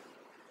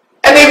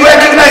 And they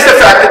recognize the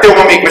fact that they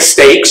will make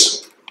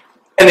mistakes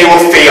and they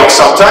will fail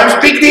sometimes.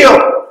 Big deal.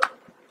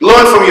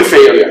 Learn from your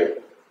failure.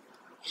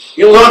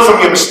 You learn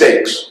from your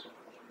mistakes.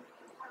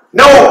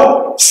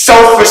 No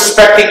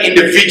self-respecting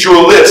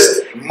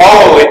individualist,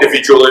 moral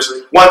individualist,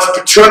 wants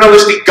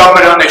paternalistic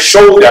government on their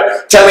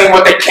shoulder telling them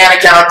what they can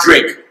and cannot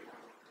drink,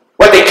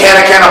 what they can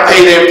and cannot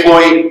pay their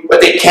employee,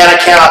 what they can and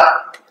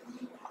cannot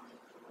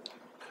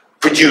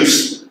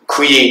produce,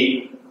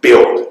 create,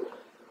 build.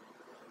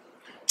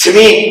 To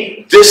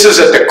me, this is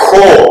at the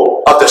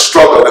core of the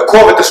struggle. The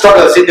core of the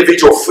struggle is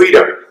individual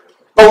freedom.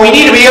 But we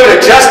need to be able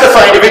to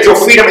justify individual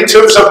freedom in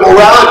terms of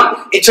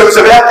morality, in terms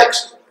of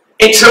ethics,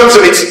 in terms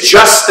of its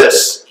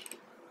justice.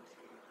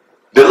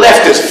 The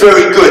left is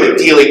very good at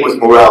dealing with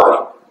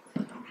morality.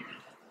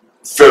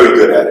 Very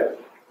good at it.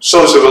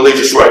 So is the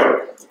religious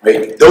right.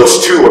 Right?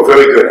 Those two are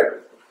very good at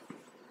it.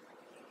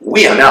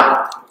 We are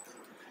not.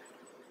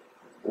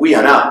 We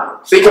are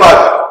not. Think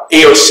about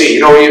AOC. You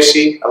know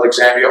AOC?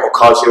 Alexandria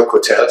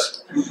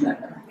Ocasio-Cortez.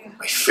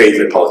 My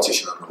favorite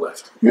politician on the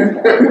left.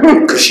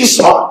 Because she's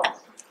smart.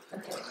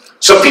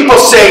 So people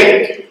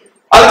say,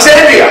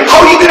 Alexandria,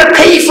 how are you going to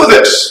pay for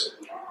this?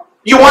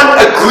 You want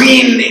a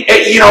green,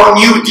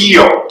 New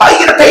Deal. How are you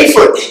going to pay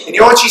for it? And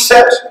you know what she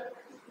says?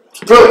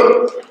 It's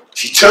brilliant.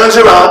 She turns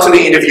around to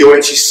the interviewer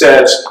and she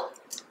says,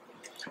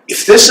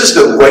 if this is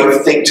the right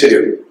thing to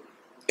do,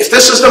 if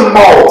this is the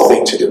moral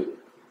thing to do,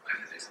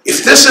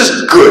 if this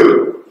is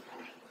good,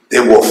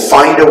 then we'll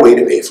find a way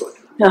to pay for it.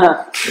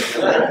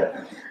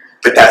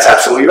 But that's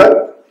absolutely right.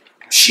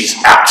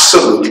 She's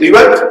absolutely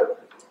right.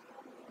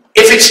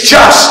 If it's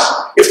just,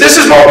 if this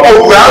is what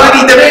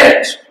morality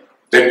demands,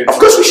 then of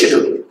course we should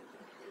do it.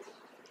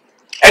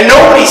 And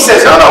nobody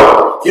says,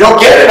 no, you don't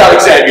get it,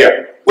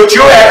 Alexandria. What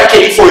you're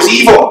advocating for is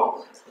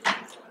evil.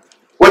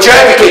 What you're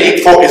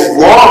advocating for is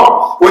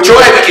wrong. What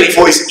you're advocating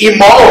for is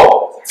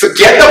immoral.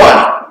 Forget the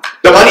money.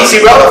 The money's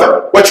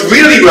irrelevant. What's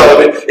really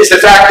relevant is the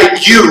fact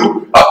that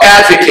you are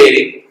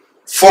advocating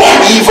for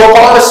evil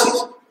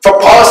policies. For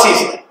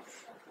policies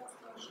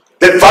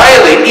that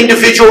violate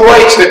individual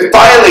rights, that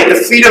violate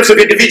the freedoms of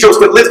individuals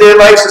that live their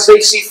lives as they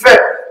see fit.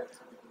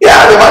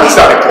 Yeah, the money's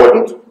not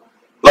important.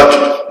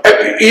 Look,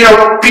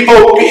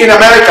 people in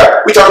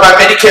America, we talk about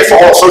Medicare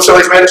for all,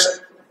 socialized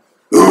medicine.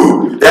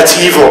 Ooh, that's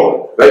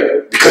evil,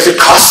 right? Because it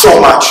costs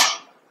so much.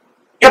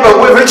 Yeah, but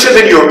we're richer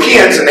than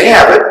Europeans and they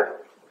have it.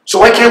 So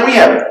why can't we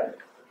have it?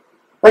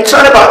 Right? It's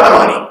not about the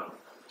money.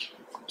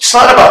 It's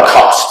not about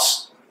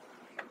costs.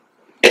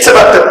 It's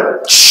about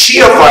the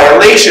sheer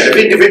violation of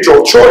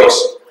individual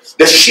choice.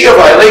 The sheer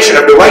violation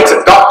of the rights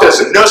of doctors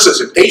and nurses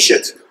and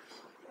patients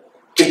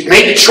to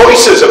make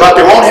choices about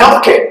their own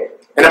health care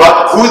and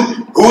about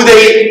who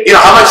they,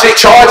 how much they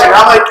charge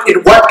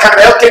and what kind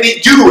of health care they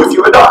do if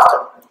you're a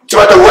doctor. It's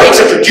about the rights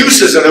of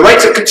producers and the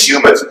rights of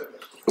consumers.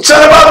 It's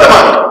not about the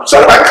money. It's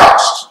not about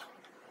costs.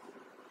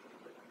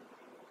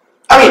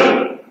 I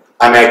mean,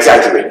 I'm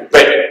exaggerating,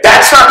 but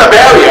that's not the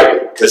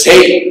barrier because,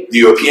 hey, the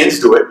Europeans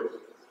do it.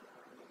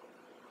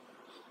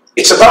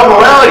 It's about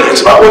morality.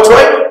 It's about what's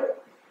right.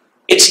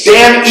 It's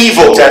damn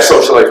evil to have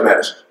socialized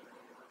medicine.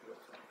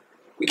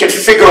 We can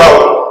figure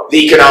out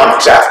the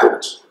economics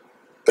afterwards.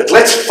 But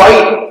let's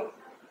fight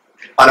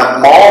on a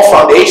moral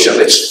foundation.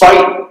 Let's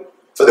fight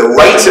for the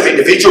rights of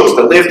individuals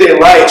to live their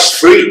lives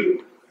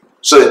free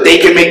so that they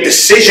can make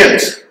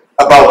decisions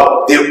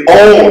about their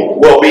own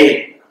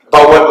well-being,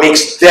 about what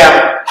makes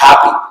them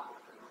happy,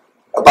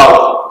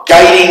 about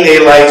guiding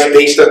their lives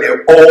based on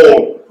their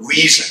own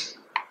reason,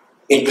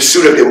 in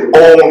pursuit of their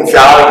own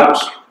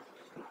values,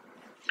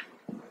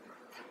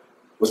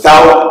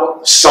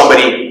 without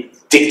somebody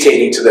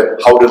dictating to them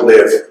how to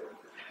live,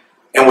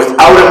 and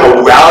without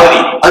a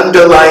morality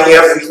underlying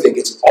everything.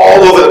 It's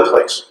all over the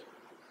place.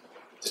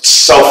 that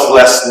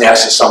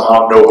selflessness is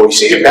somehow noble. You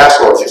see in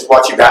basketball, just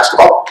watching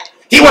basketball.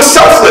 He was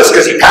selfless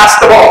because he passed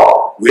the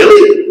ball.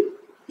 Really?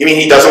 You mean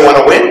he doesn't want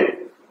to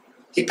win?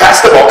 He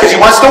passed the ball because he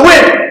wants to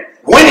win.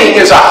 Winning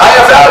is a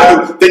higher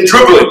value than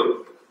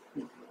dribbling.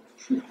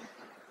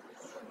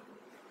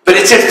 But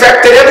it's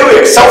infected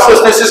everywhere.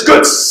 Selflessness is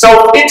good.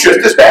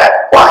 Self-interest is bad.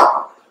 Why?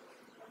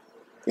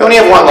 You only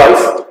have one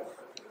life.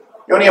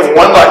 You only have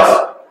one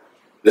life.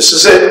 This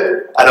is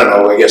it. I don't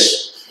know, I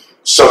guess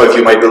some of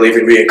you might believe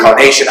in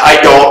reincarnation.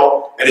 I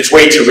don't, and it's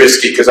way too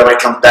risky because I might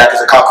come back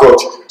as a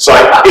cockroach. So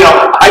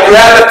I'd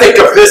rather think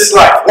of this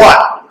life.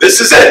 One, this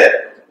is it.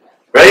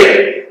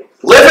 Right?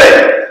 Live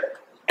it.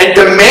 And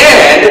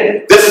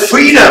demand the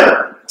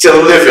freedom to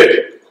live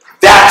it.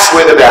 That's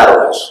where the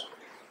battle is.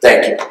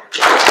 Thank you.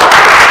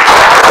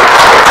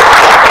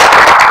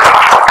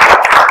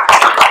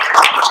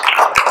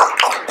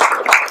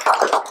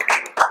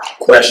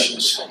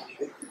 Questions?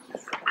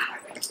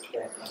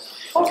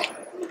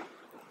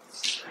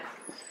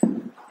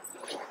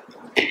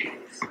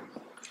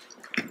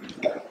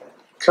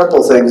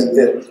 Couple things.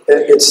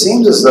 It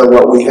seems as though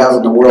what we have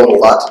in the world a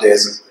lot today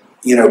is,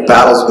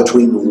 battles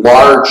between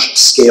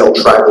large-scale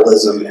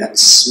tribalism and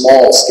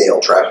small-scale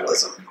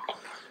tribalism.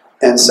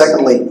 And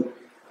secondly,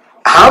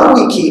 how do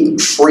we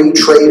keep free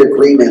trade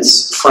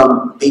agreements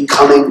from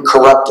becoming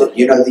corrupted?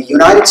 The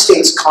United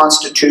States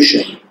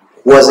Constitution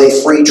was a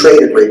free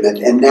trade agreement,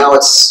 and now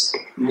it's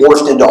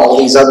morphed into all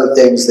these other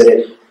things that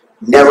it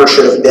never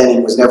should have been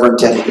and was never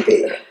intended to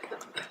be.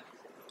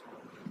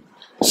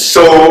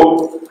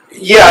 So,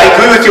 yeah, I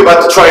agree with you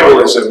about the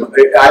tribalism.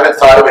 I haven't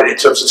thought of it in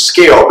terms of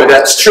scale, but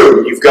that's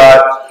true. You've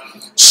got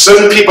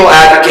certain people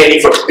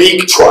advocating for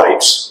big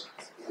tribes,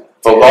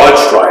 for large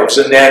tribes,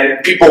 and then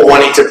people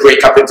wanting to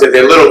break up into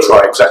their little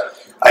tribes.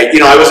 I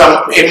was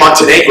in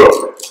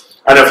Montenegro.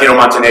 I don't know if you know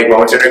Montenegro.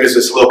 Montenegro is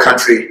this little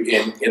country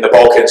in the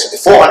Balkans,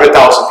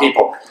 400,000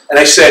 people. And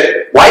I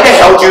said, why the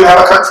hell do you have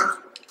a country?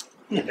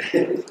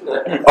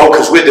 Oh,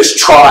 because we're this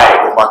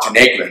tribe of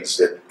Montenegrins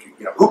that,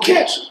 who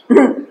cares?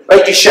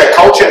 Right? You share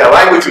culture and a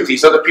language with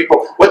these other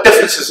people. What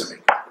difference does it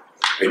make?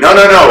 No.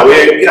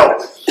 We're,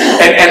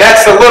 and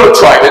that's the little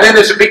tribe. And then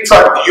there's a big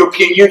tribe, the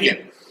European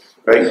Union.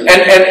 Right?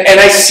 And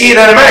I see it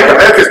in America.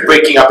 America's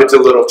breaking up into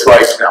little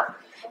tribes now.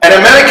 And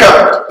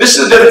America, this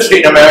is the difference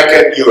between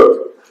America and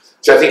Europe,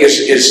 which I think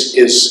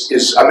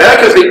is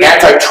America is the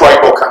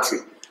anti-tribal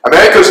country.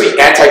 America is the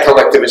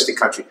anti-collectivistic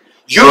country.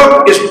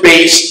 Europe is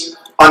based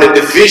on a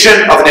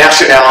division of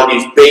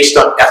nationalities based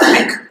on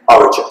ethnic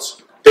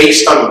origins,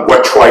 based on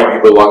what tribe you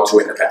belong to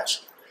in the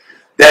past.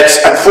 That's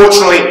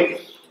unfortunately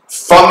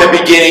from the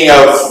beginning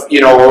of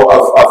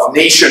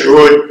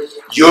nationhood.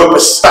 Europe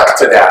is stuck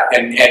to that,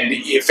 and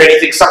if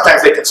anything,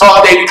 sometimes they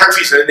consolidate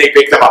countries and then they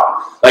break them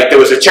up. Like there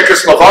was a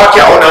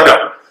Czechoslovakia. Oh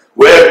no,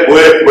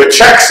 we're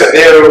Czechs and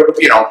they're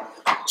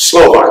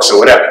Slovaks or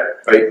whatever.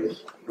 Right?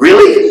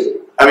 Really?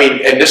 I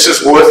mean, and this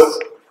is worth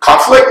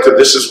conflict, or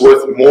this is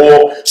worth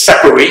more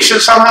separation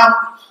somehow.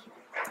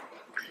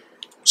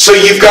 So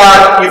you've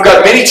got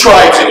many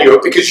tribes in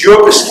Europe because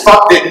Europe is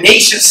the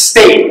nation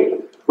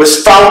state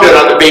was founded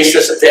on the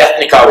basis of the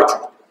ethnic origin.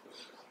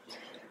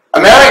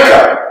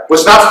 America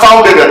was not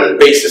founded on the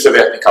basis of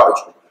ethnic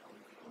origin.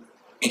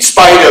 In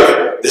spite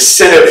of the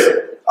sin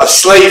of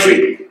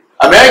slavery,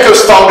 America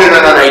was founded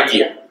on an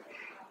idea.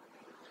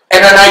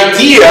 And an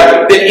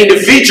idea that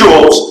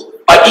individuals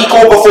are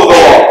equal before the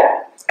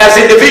law, as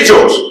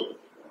individuals.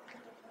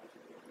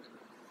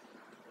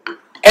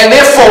 And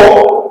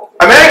therefore,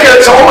 America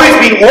has always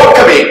been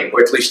welcoming, or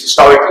at least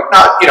historically,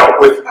 not,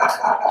 with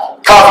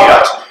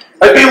caveats,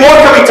 has been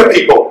welcoming to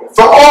people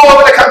from all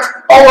over the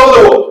country, all over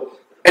the world.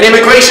 And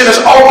immigration has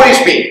always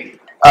been,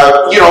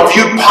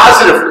 viewed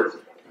positively.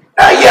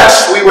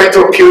 Yes, we went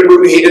through a period where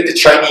we hated the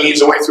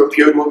Chinese, and went through a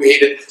period where we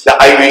hated the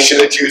Irish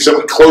and the Jews, and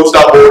we closed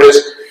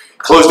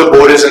the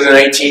borders in the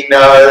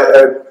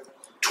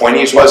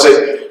 1920s, was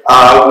it?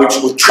 Which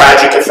with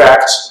tragic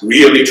effects,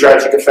 really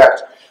tragic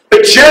effects.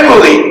 But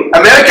generally,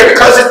 America,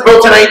 because it's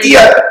built an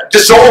idea,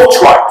 dissolved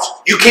tribes.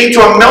 You came to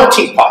a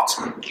melting pot.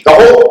 The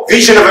whole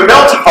vision of a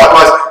melting pot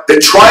was the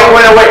tribe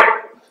went away.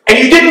 And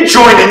you didn't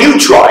join a new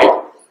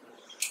tribe.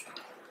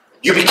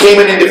 You became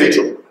an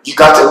individual. You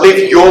got to live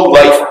your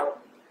life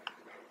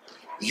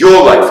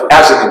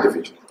as an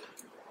individual.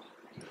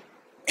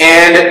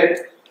 And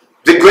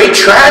the great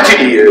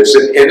tragedy is,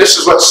 and this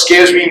is what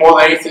scares me more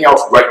than anything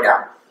else right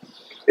now,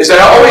 is that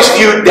I always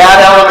viewed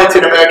that element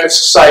in American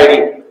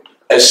society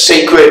as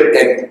sacred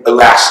and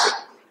elastic.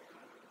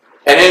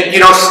 And then,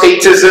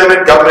 statism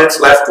and governments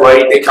left,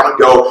 right, they come and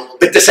go.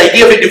 But this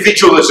idea of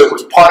individualism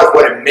was part of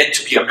what it meant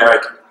to be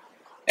American.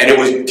 And it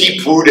was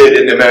deep-rooted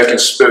in the American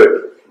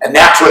spirit. And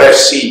that's what I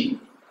see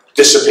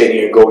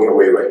dissipating and going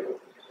away right now.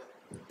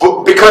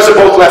 But because of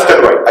both left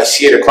and right, I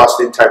see it across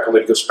the entire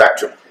political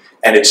spectrum.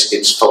 And it's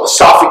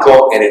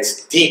philosophical and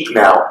it's deep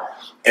now.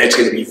 And it's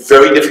going to be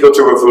very difficult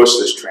to reverse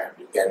this trend.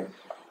 And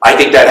I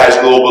think that has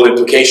global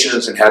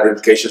implications and have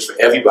implications for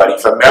everybody.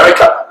 If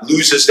America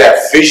loses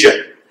that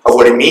vision of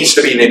what it means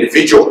to be an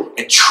individual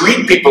and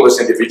treat people as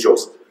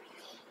individuals,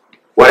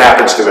 what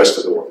happens to the rest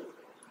of the world?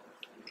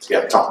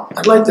 Yeah, Tom.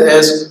 I'd like to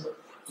ask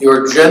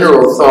your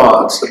general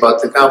thoughts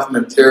about the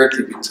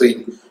complementarity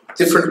between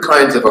different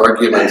kinds of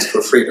arguments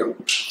for freedom.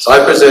 So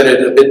I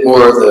presented a bit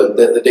more of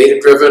the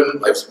data-driven,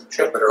 life's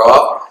better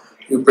off.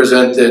 You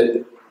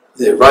presented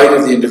the right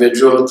of the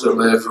individual to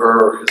live her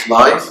or his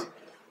life.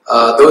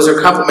 Those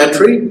are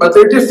complementary, but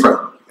they're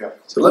different. Yeah.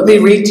 So let me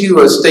read to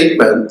you a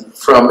statement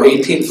from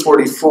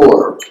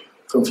 1844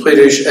 from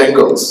Friedrich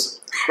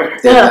Engels,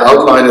 the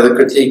outline of the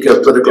critique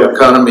of political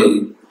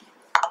economy,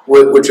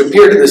 which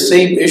appeared in the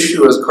same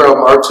issue as Karl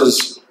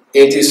Marx's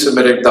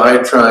anti-Semitic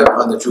diatribe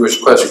on the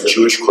Jewish question. The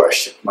Jewish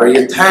question. Where he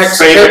attacks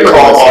favorite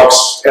Karl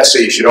Marx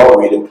essay, you should all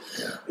read it.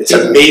 It's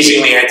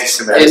amazingly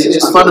anti-Semitic.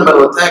 His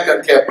fundamental attack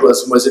on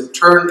capitalism was it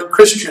turned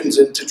Christians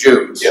into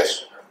Jews.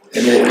 Yes.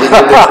 And it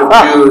depicted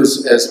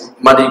Jews as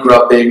money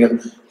grubbing,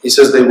 and he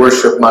says they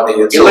worship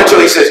money. And he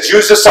literally says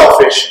Jews are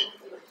selfish,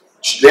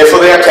 therefore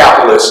they are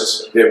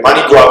capitalists, they're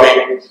money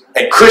grubbing,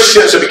 and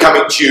Christians are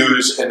becoming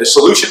Jews, and the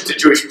solution to the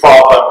Jewish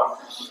problem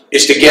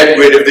is to get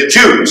rid of the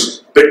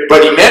Jews. But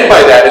what he meant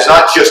by that is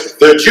not just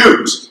the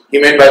Jews. He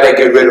meant by that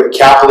get rid of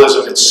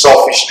capitalism and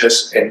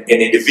selfishness and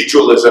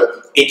individualism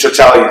in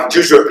totality. The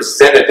Jews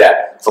represented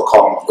that for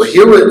Karl Marx. Well,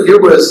 here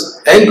was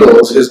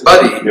Engels, his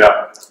buddy,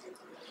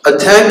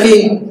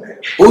 attacking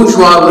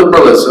bourgeois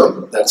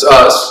liberalism, that's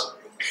us,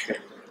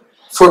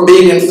 for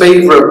being in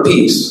favor of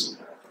peace.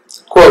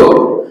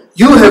 Quote,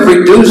 "You have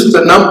reduced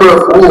the number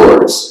of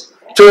wars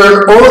to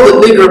earn all the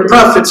bigger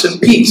profits in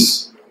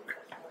peace.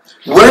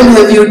 When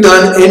have you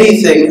done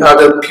anything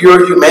out of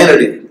pure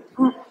humanity,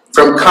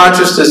 from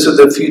consciousness of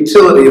the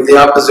futility of the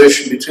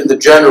opposition between the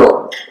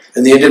general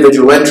and the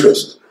individual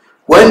interest?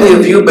 When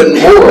have you been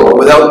moral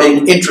without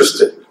being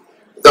interested,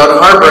 without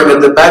harboring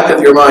at the back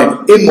of your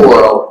mind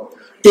immoral,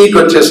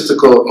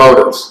 egotistical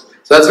motives?"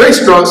 So that's very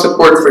strong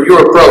support for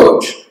your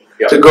approach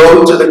to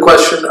go to the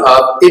question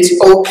of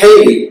it's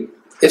okay,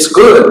 it's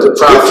good to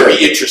profit, to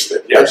be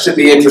interested, and to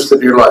be interested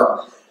in your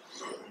life.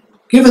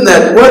 Given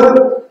that,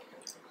 what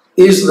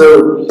is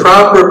the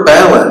proper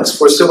balance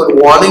for someone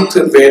wanting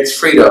to advance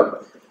freedom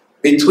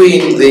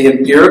between the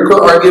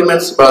empirical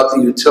arguments about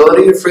the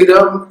utility of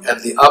freedom and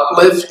the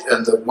uplift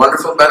and the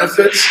wonderful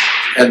benefits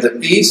and the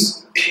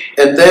peace,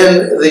 and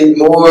then the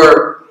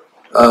more,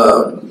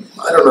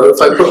 I don't know,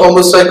 if I put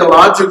almost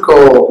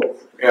psychological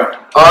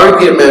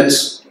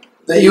arguments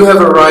that you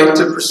have a right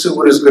to pursue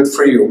what is good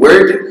for you?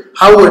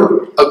 How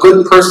would a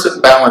good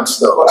person balance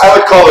those? Well, I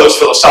would call those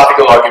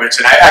philosophical arguments,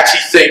 and I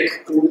actually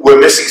think we're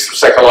missing some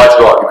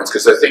psychological arguments,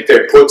 because I think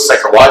they're important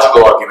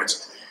psychological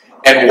arguments,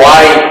 and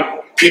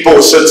why people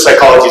with certain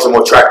psychologies are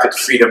more attracted to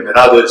freedom than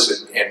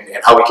others, and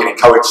how we can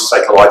encourage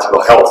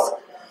psychological health,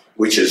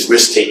 which is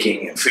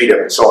risk-taking and freedom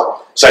and so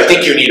on. So I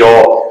think you need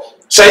all.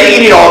 So I think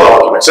you need all the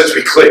arguments, let's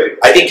be clear.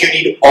 I think you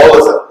need all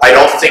of them. I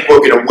don't think we're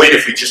going to win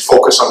if we just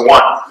focus on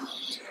one.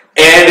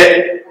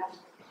 And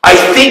I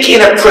think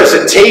in a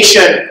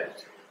presentation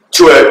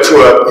to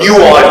a new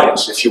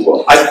audience, if you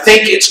will, I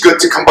think it's good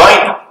to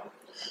combine them.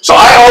 So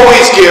I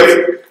always give,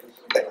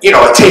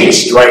 a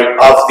taste, right,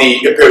 of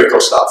the empirical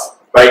stuff,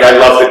 right? I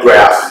love the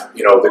graph,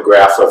 the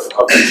graph of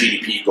the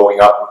GDP going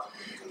up.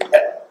 And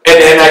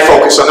then I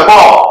focus on them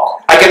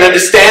all. I can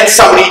understand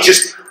somebody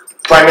just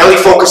primarily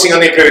focusing on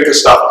the empirical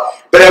stuff,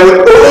 but I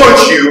would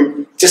urge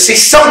you to see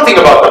something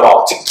about them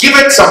all, to give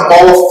it some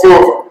moral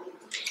fervor.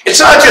 It's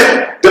not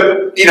just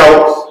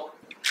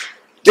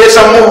there's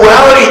a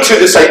morality to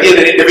this idea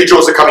that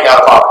individuals are coming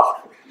out of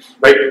poverty,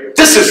 right?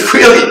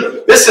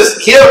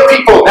 Here are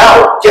people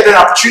now get an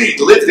opportunity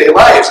to live their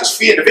lives as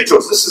free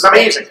individuals. This is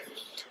amazing.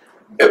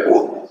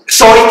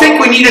 So I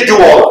think we need to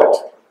do all of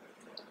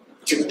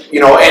it,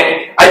 and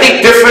I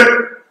think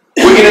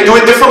we're going to do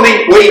it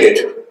differently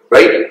weighted,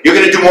 right? You're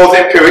going to do more of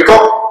the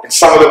empirical, and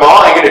some of them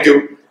are. I'm going to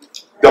do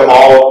them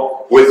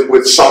all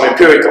with some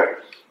empirical.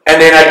 And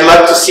then I'd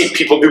love to see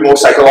people do more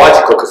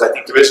psychological, because I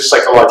think there is a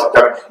psychological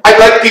dimension. I'd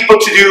like people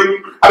to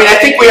do, I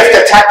think we have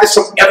to attack this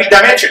from every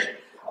dimension.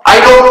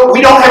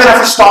 We don't have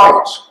enough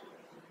historians.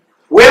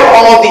 Where are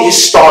all the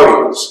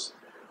historians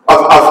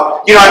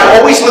I'm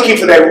always looking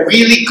for that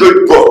really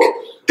good book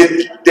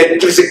that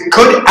gives a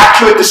good,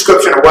 accurate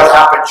description of what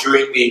happened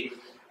during the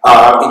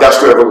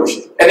Industrial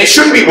Revolution. And there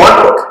shouldn't be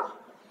one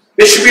book.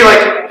 There should be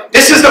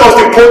this is the most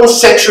important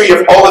century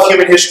of all of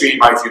human history, in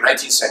my view,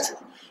 19th century.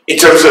 In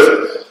terms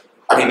of,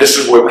 this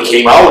is where we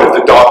came out of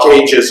the dark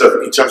ages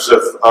in terms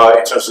of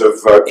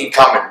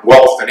income and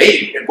wealth and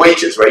aid and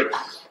wages, right?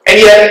 And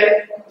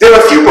yet there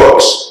are a few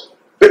books,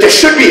 but there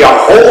should be a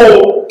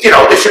whole,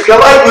 there should be a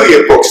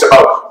library of books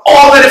about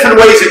all the different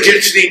ways that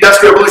the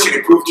Industrial Revolution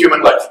improved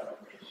human life.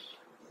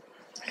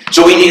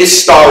 So we need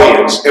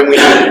historians, and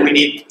we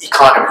need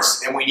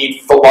economists, and we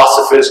need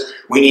philosophers,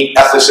 we need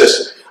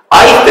ethicists.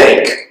 I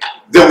think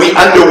that we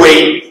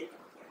underweight,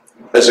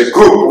 as a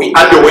group, we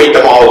underweight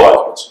the moral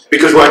arguments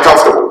because we're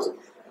uncomfortable with it.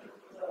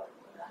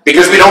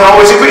 Because we don't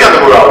always agree on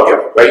the morality of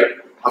it,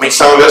 right?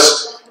 Some of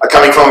us are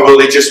coming from a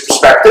religious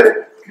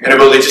perspective, and a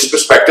religious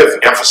perspective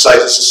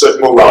emphasizes a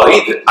certain morality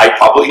that I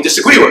probably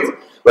disagree with,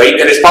 right?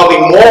 And it's probably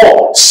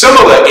more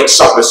similar in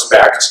some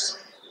respects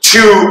to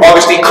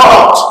Augustine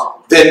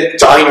Comte than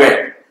to Ayn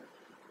Rand.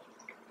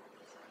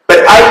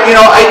 But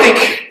I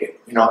think,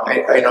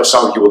 I know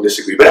some of you will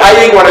disagree, but I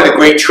think one of the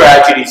great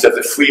tragedies of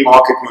the free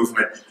market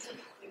movement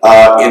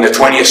in the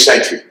 20th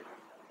century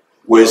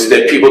was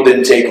that people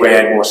didn't take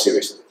Rand more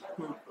seriously.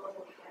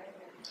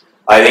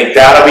 I think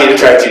that'll be the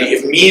tragedy.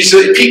 If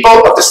Mises,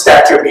 people of the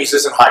stature of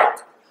Mises and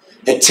Hayek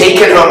had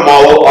taken her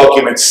moral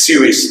arguments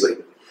seriously,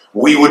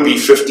 we would be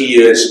 50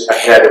 years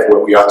ahead of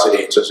where we are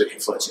today in terms of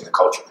influencing the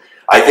culture.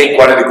 I think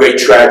one of the great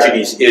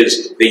tragedies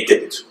is they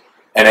didn't.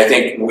 And I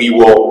think we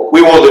won't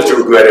live to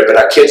regret it, but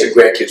our kids and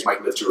grandkids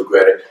might live to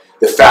regret it.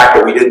 The fact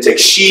that we didn't take,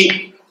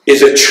 she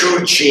is a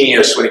true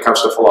genius when it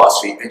comes to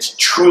philosophy, and she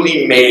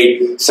truly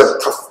made some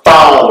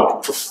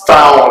profound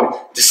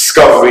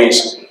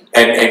discoveries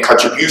and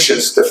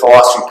contributions to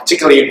philosophy,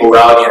 particularly in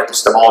morality and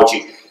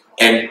epistemology.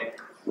 And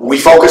we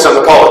focus on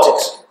the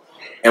politics,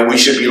 and we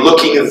should be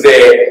looking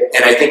there,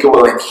 and I think it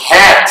will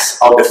enhance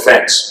our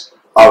defense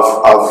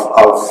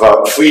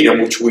of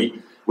freedom, which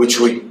we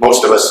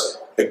most of us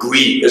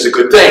agree is a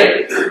good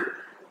thing,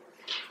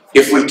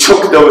 if we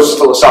took those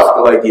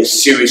philosophical ideas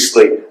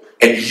seriously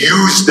and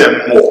used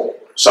them more.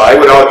 So I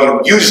would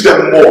argue, use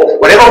them more.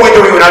 Whatever we're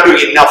doing, we're not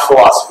doing enough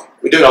philosophy.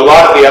 We're doing a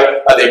lot of the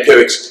other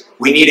empirics.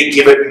 We need to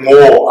give it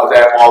more of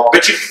that all.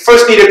 But you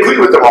first need to agree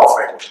with them all,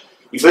 frankly.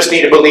 You first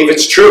need to believe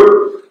it's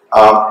true.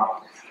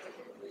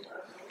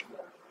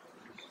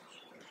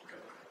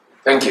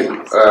 Thank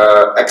you.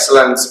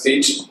 Excellent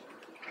speech.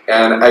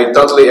 And I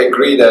totally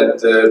agree that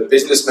the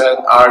businessmen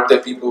are the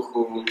people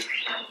who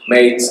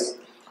made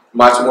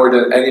much more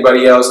than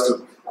anybody else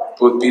to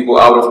put people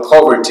out of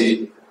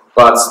poverty,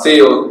 but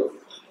still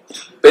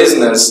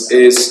business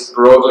is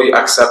broadly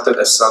accepted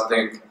as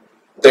something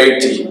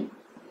dirty,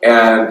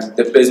 and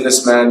the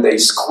businessmen, they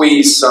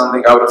squeeze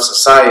something out of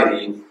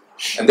society,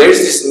 and there's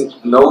this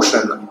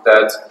notion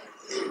that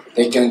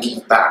they can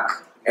give back,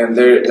 and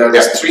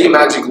there's three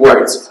magic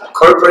words: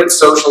 corporate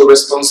social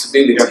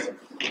responsibility.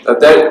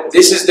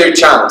 This is their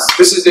chance.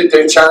 This is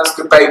their chance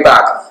to pay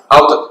back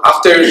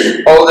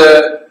after all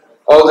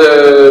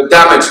the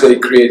damage they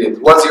created.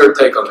 What's your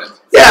take on it?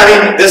 Yeah, I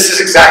mean, this is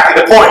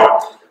exactly the point,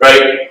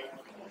 right?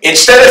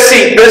 Instead of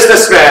seeing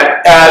businessmen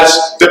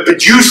as the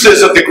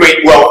producers of the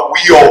great wealth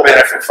we all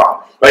benefit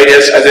from, right?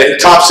 As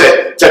Tom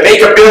said, to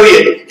make $1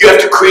 billion, you have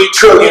to create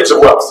trillions of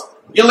wealth.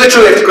 You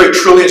literally have to create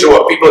trillions of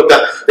wealth. People have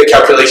done the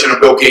calculation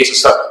of Bill Gates and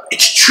stuff.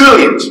 It's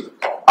trillions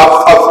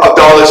of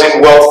dollars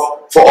in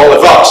wealth for all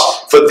of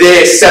us. For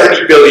their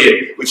 70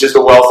 billion, which is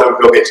the wealth of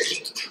Bill Gates.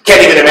 You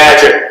can't even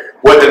imagine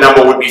what the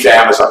number would be for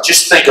Amazon.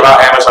 Just think about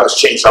how Amazon has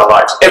changed our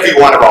lives. Every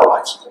one of our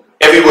lives.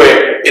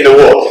 Everywhere in the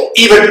world.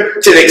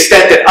 Even to the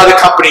extent that other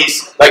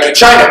companies, like in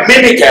China,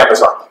 mimic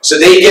Amazon. So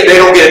they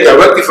don't get it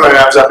directly from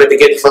Amazon, but they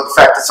get it from the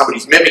fact that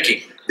somebody's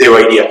mimicking their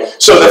idea.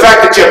 So the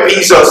fact that Jeff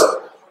Bezos,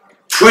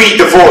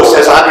 pre-divorce,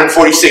 has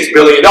 $146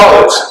 billion,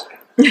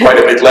 quite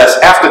a bit less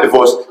after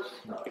divorce,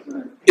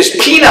 is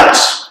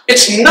peanuts.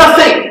 It's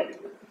nothing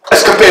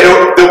as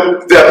compared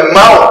to the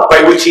amount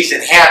by which he's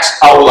enhanced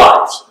our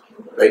lives,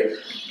 right?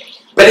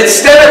 But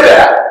instead of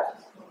that,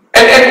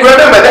 and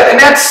remember that, and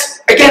that's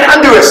again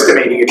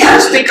underestimating it.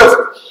 Just think of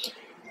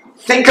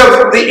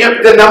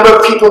the number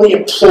of people he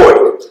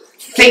employed.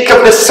 Think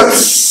of the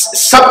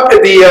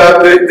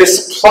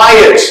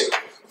suppliers.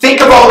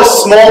 Think of all the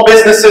small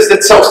businesses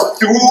that sell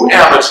through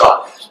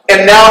Amazon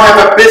and now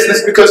have a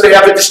business because they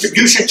have a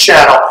distribution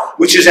channel,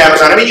 which is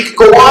Amazon. I mean, you could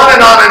go on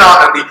and on and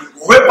on, and the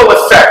ripple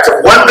effect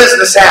of one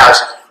business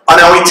has on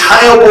our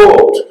entire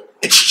world.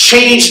 It's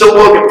changed the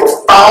world in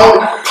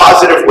profound,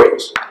 positive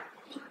ways.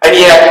 And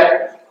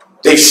yet,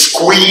 they've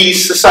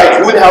squeezed society.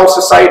 Who the hell is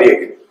society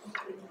again?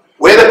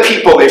 We're the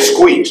people they've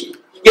squeezed.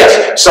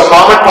 Yes, some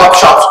mom and pop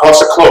shops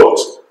also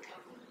closed.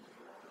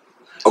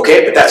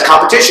 Okay, but that's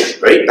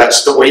competition, right?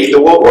 That's the way the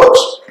world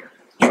works.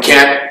 You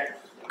can't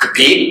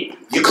compete,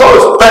 you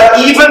close. But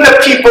even the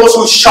people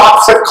whose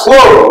shops have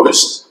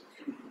closed,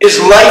 his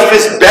life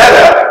is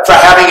better for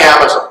having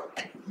Amazon.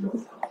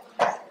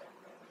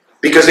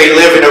 Because they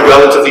live in a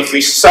relatively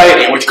free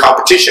society in which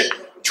competition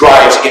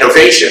drives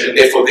innovation, and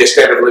therefore their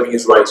standard of living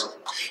is rising.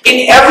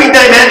 In every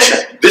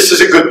dimension, this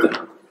is a good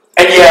thing.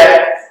 And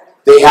yet,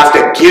 they have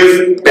to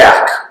give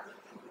back.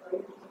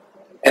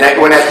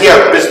 And when I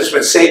hear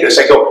businessmen say this,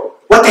 I go,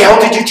 what the hell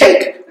did you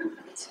take?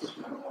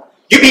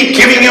 You've been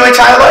giving your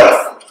entire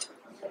life.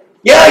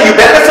 Yeah, you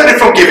benefited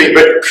from giving,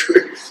 but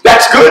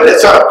that's good.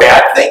 That's not a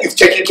bad thing. You've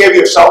taken care of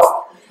yourself.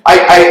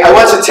 I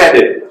once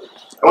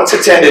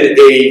attended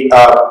a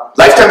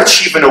Lifetime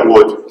Achievement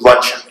Award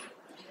luncheon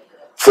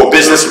for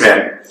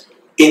businessmen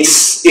in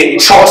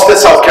Charleston,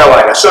 South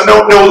Carolina. So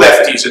no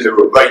lefties in the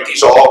room, right?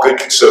 These are all good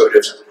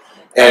conservatives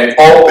and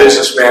all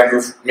businessmen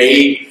who've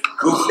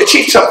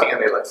achieved something in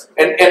their life.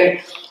 And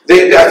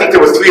I think there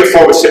were 3 or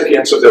 4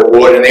 recipients of the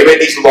award, and they read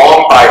these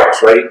long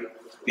bios, right?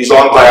 These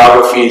long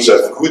biographies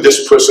of who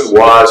this person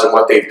was and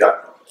what they've done.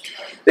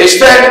 They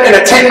spent, in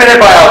a 10-minute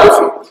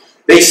biography,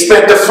 they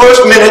spent the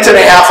first minute and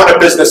a half on a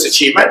business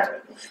achievement,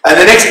 and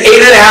the next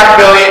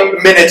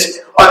 8.5 minutes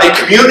on a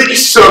community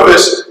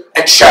service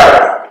and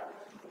charity.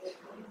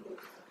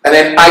 And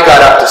then I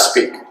got up to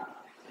speak.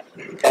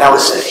 And I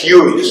was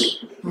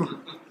furious.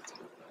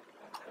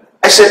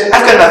 I said,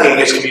 I've got nothing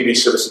against community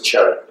service and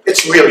charity.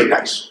 It's really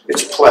nice.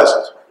 It's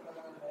pleasant.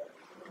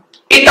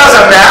 It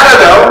doesn't matter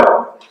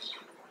though.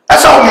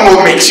 That's not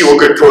what makes you a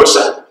good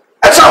person.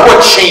 That's not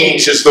what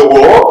changes the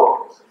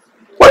world.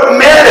 What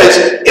matters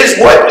is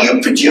what you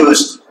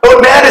produce.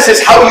 What matters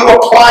is how you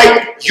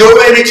apply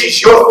your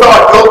energies, your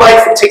thought, your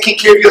life in taking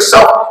care of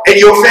yourself and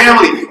your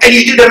family. And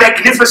you did a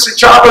magnificent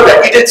job of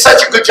that. You did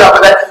such a good job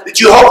of that that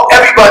you helped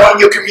everybody in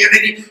your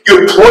community.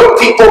 You employed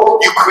people.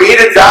 You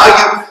created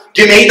value.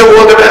 You made the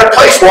world a better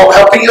place while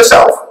helping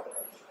yourself.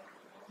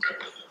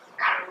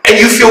 And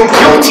you feel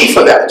guilty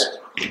for that.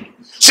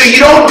 So you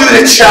don't do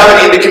the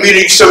charity and the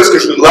community service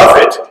because you love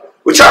it,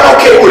 which I'm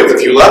okay with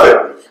if you love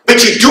it.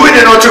 But you do it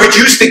in order to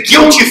reduce the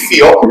guilt you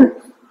feel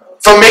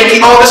from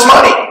making all this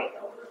money.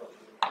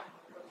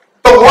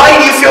 But why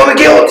do you feel the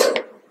guilt?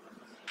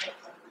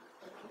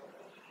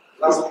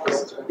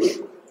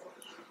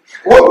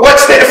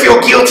 What's there to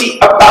feel guilty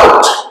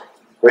about?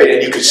 Right?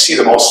 And you can see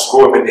them all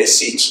squirm in their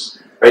seats.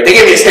 Right? They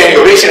gave me a standing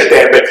ovation at the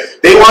end, but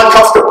they were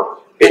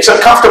uncomfortable. It's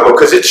uncomfortable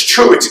because it's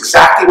true. It's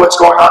exactly what's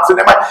going on for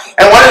them.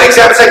 And one of the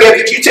examples I gave,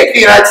 if you take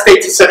the United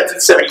States in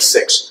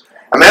 1776,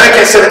 America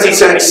in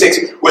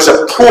 1776 was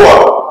a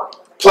poor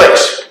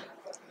place.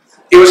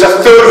 It was a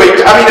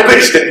third-rate, I mean, the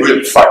British didn't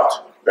really fight,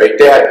 right?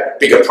 They had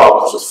bigger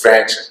problems with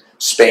France,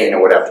 Spain,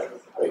 or whatever,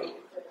 right?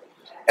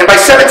 And by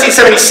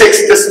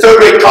 1776, this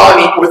third-rate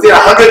colony, within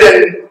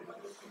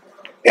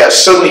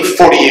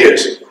 40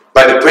 years,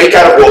 by the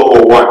breakout of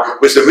World War I,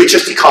 was the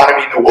richest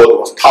economy in the world, the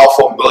most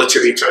powerful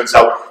military, it turns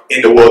out,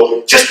 in the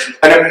world. Just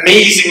an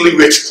amazingly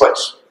rich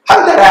place. How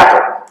did that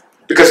happen?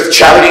 Because of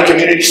charity and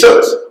community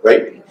service,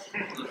 right?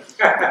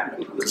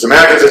 Because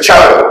Americans are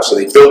charitable, so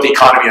they built the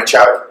economy on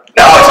charity.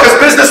 No, it's because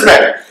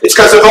businessmen. It's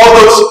because of all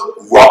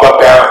those robber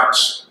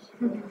barons.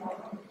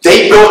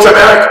 They built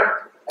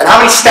America. And how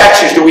many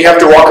statues do we have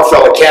to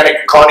Rockefeller,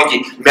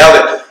 Carnegie,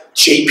 Mellon,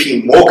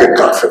 J.P. Morgan,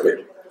 God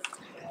forbid?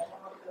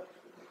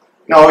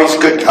 No, he's a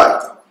good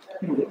guy.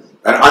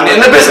 And in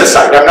the business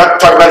side, I'm not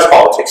talking about his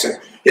politics and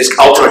his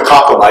ultimate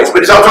compromise,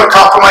 but his ultimate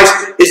compromise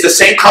is the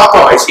same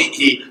compromise.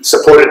 He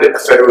supported the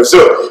Federal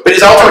Reserve. But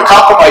his ultimate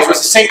compromise was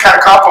the same kind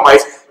of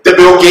compromise that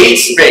Bill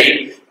Gates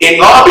made in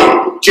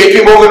lobbying.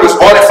 J.P. Morgan was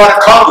brought in front of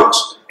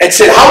Congress and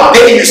said, how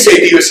dare you save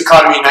the U.S.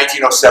 economy in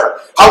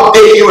 1907? How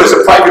dare you as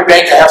a private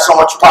banker have so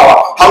much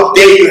power? How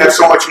dare you have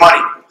so much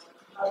money?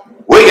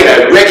 We're going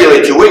to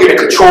regulate you. We're going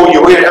to control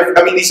you.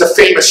 I mean, these are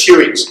famous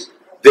hearings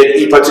that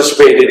he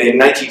participated in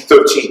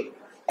 1913.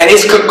 And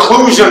his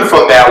conclusion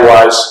from that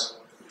was,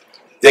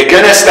 they're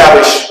going to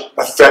establish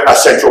a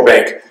central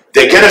bank.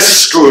 They're going to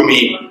screw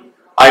me.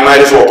 I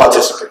might as well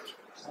participate.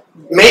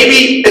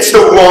 Maybe it's the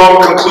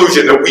wrong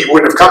conclusion that we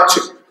wouldn't have come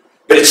to.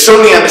 But it's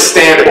certainly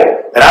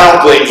understandable. And I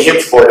don't blame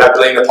him for it. I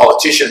blame the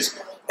politicians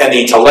and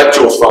the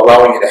intellectuals for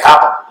allowing it to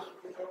happen.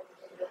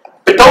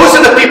 But those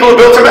are the people who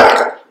built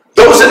America.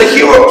 Those are the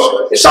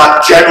heroes. It's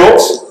not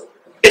generals.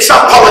 It's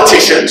not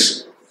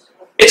politicians.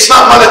 It's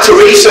not Mother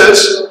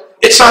Teresa's.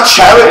 It's not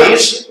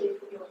charities.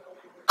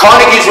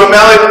 Carnegie's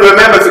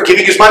remembered for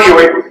giving his money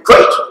away.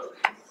 Great.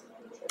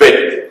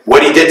 But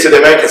what he did to the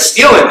American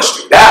steel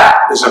industry, that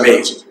is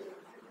amazing.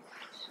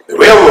 The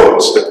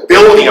railroads, the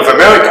building of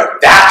America,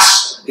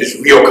 that's his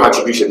real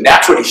contribution.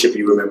 That's what he should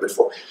be remembered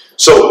for.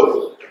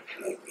 So,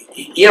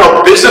 you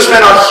know,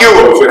 businessmen are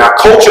heroes. When our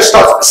culture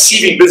starts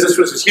perceiving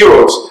businessmen as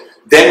heroes,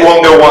 then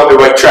we'll know we're on the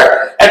right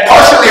track. And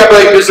partially I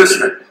blame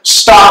businessmen.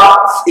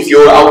 Stop, if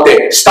you're out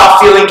there,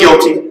 stop feeling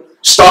guilty,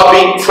 stop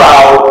being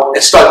proud,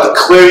 and start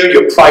declaring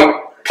your pride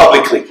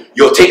publicly.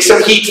 You'll take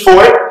some heat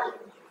for it,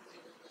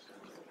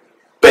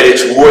 but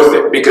it's worth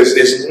it, because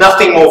there's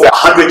nothing more than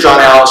 100 John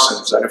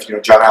Allisons. I don't know if you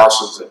know John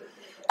Allison's the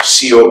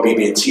CEO of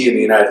BB&T in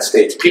the United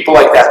States. People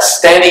like that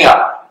standing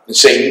up and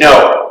saying,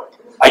 no,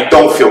 I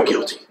don't feel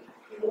guilty.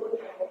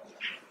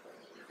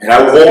 And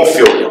I won't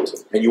feel guilty.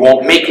 And you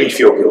won't make me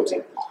feel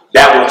guilty.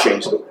 That will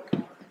change the world.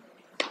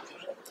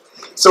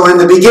 So in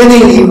the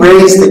beginning, he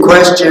raised the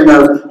question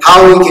of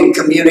how we can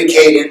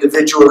communicate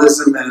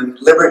individualism and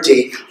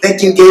liberty. I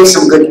think you gave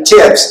some good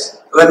tips.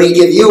 Let me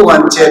give you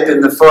one tip in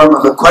the form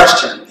of a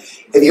question.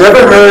 Have you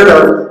ever heard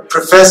of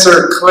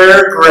Professor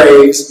Claire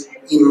Graves'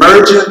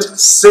 emergent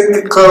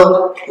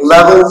cyclical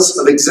levels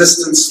of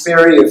existence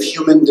theory of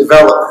human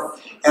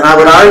development? And I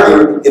would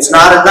argue it's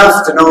not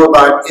enough to know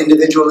about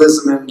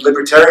individualism and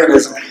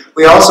libertarianism.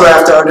 We also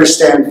have to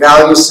understand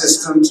value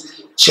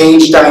systems,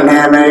 change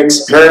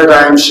dynamics,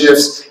 paradigm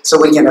shifts,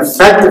 so we can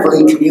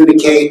effectively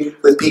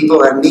communicate with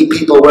people and meet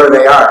people where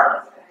they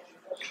are.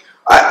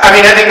 I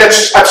mean, I think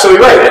that's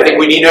absolutely right. I think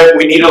we need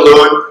to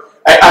learn.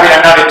 I mean,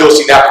 I'm not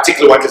endorsing that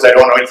particular one because I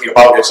don't know anything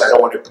about this. I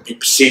don't want to be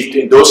perceived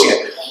endorsing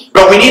it.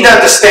 But we need to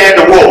understand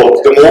the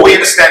world. The more we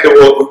understand the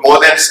world, the more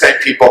we understand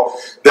people,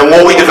 the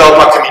more we develop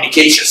our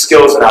communication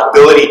skills and our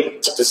ability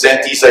to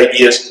present these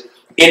ideas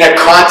in a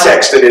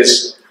context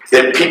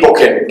that people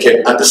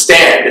can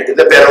understand,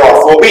 the better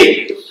off we'll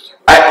be.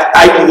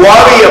 I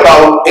worry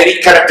about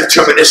any kind of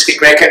deterministic,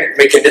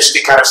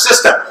 mechanistic kind of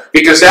system,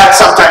 because that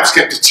sometimes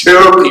can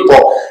deter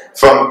people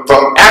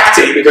from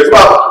acting, because,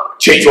 well,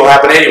 change will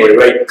happen anyway,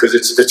 right? Because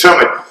it's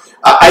determined.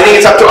 I think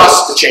it's up to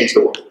us to change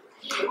the world.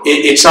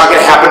 It's not going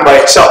to happen by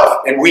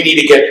itself, and we need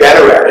to get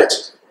better at it.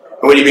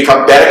 And we need to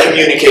become better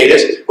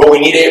communicators, but we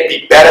need to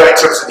be better in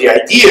terms of the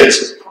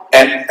ideas.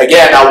 And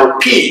again, I'll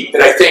repeat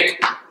that I think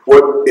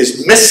what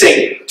is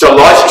missing to a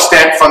large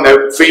extent from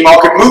the free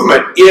market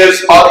movement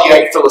is all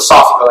the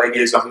philosophical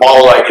ideas, the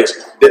moral ideas,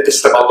 the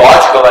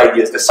epistemological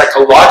ideas, the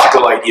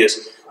psychological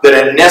ideas that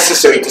are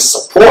necessary to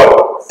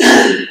support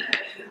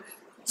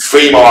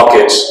free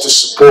markets, to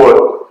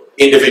support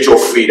individual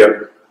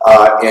freedom,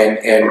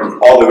 and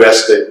all the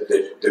rest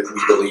that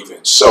we believe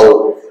in.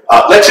 So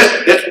let's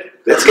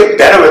get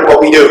better at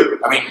what we do.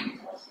 I mean,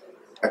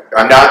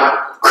 I'm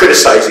not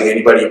criticizing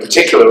anybody in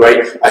particular,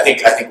 right? I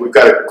think we've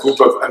got a group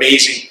of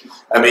amazing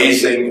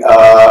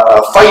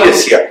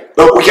fighters here,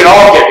 but we can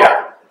all get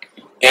better.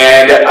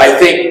 And I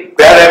think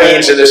better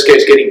means, in this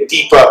case, getting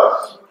deeper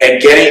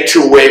and getting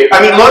to where,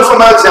 I mean, learn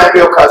from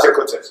Alexandria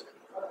Ocasio-Cortez.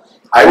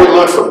 I would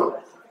learn from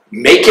her.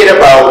 Make it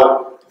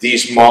about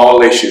these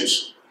moral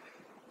issues.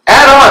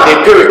 Add on the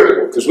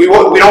empirical, because we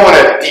don't want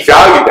to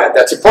devalue that.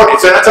 That's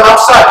important. That's an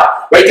upside,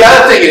 right? The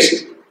other thing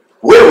is,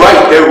 we're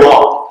right, they're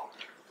wrong.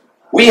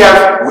 We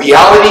have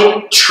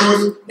reality,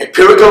 truth,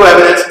 empirical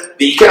evidence,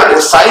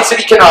 the science of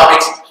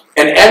economics,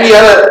 and any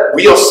other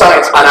real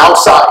science on our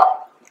side.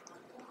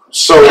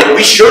 So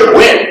we should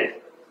win.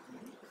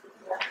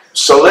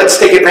 So let's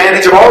take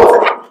advantage of all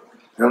of it.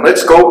 And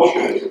let's go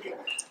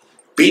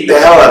beat the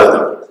hell out of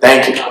them.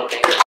 Thank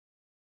you.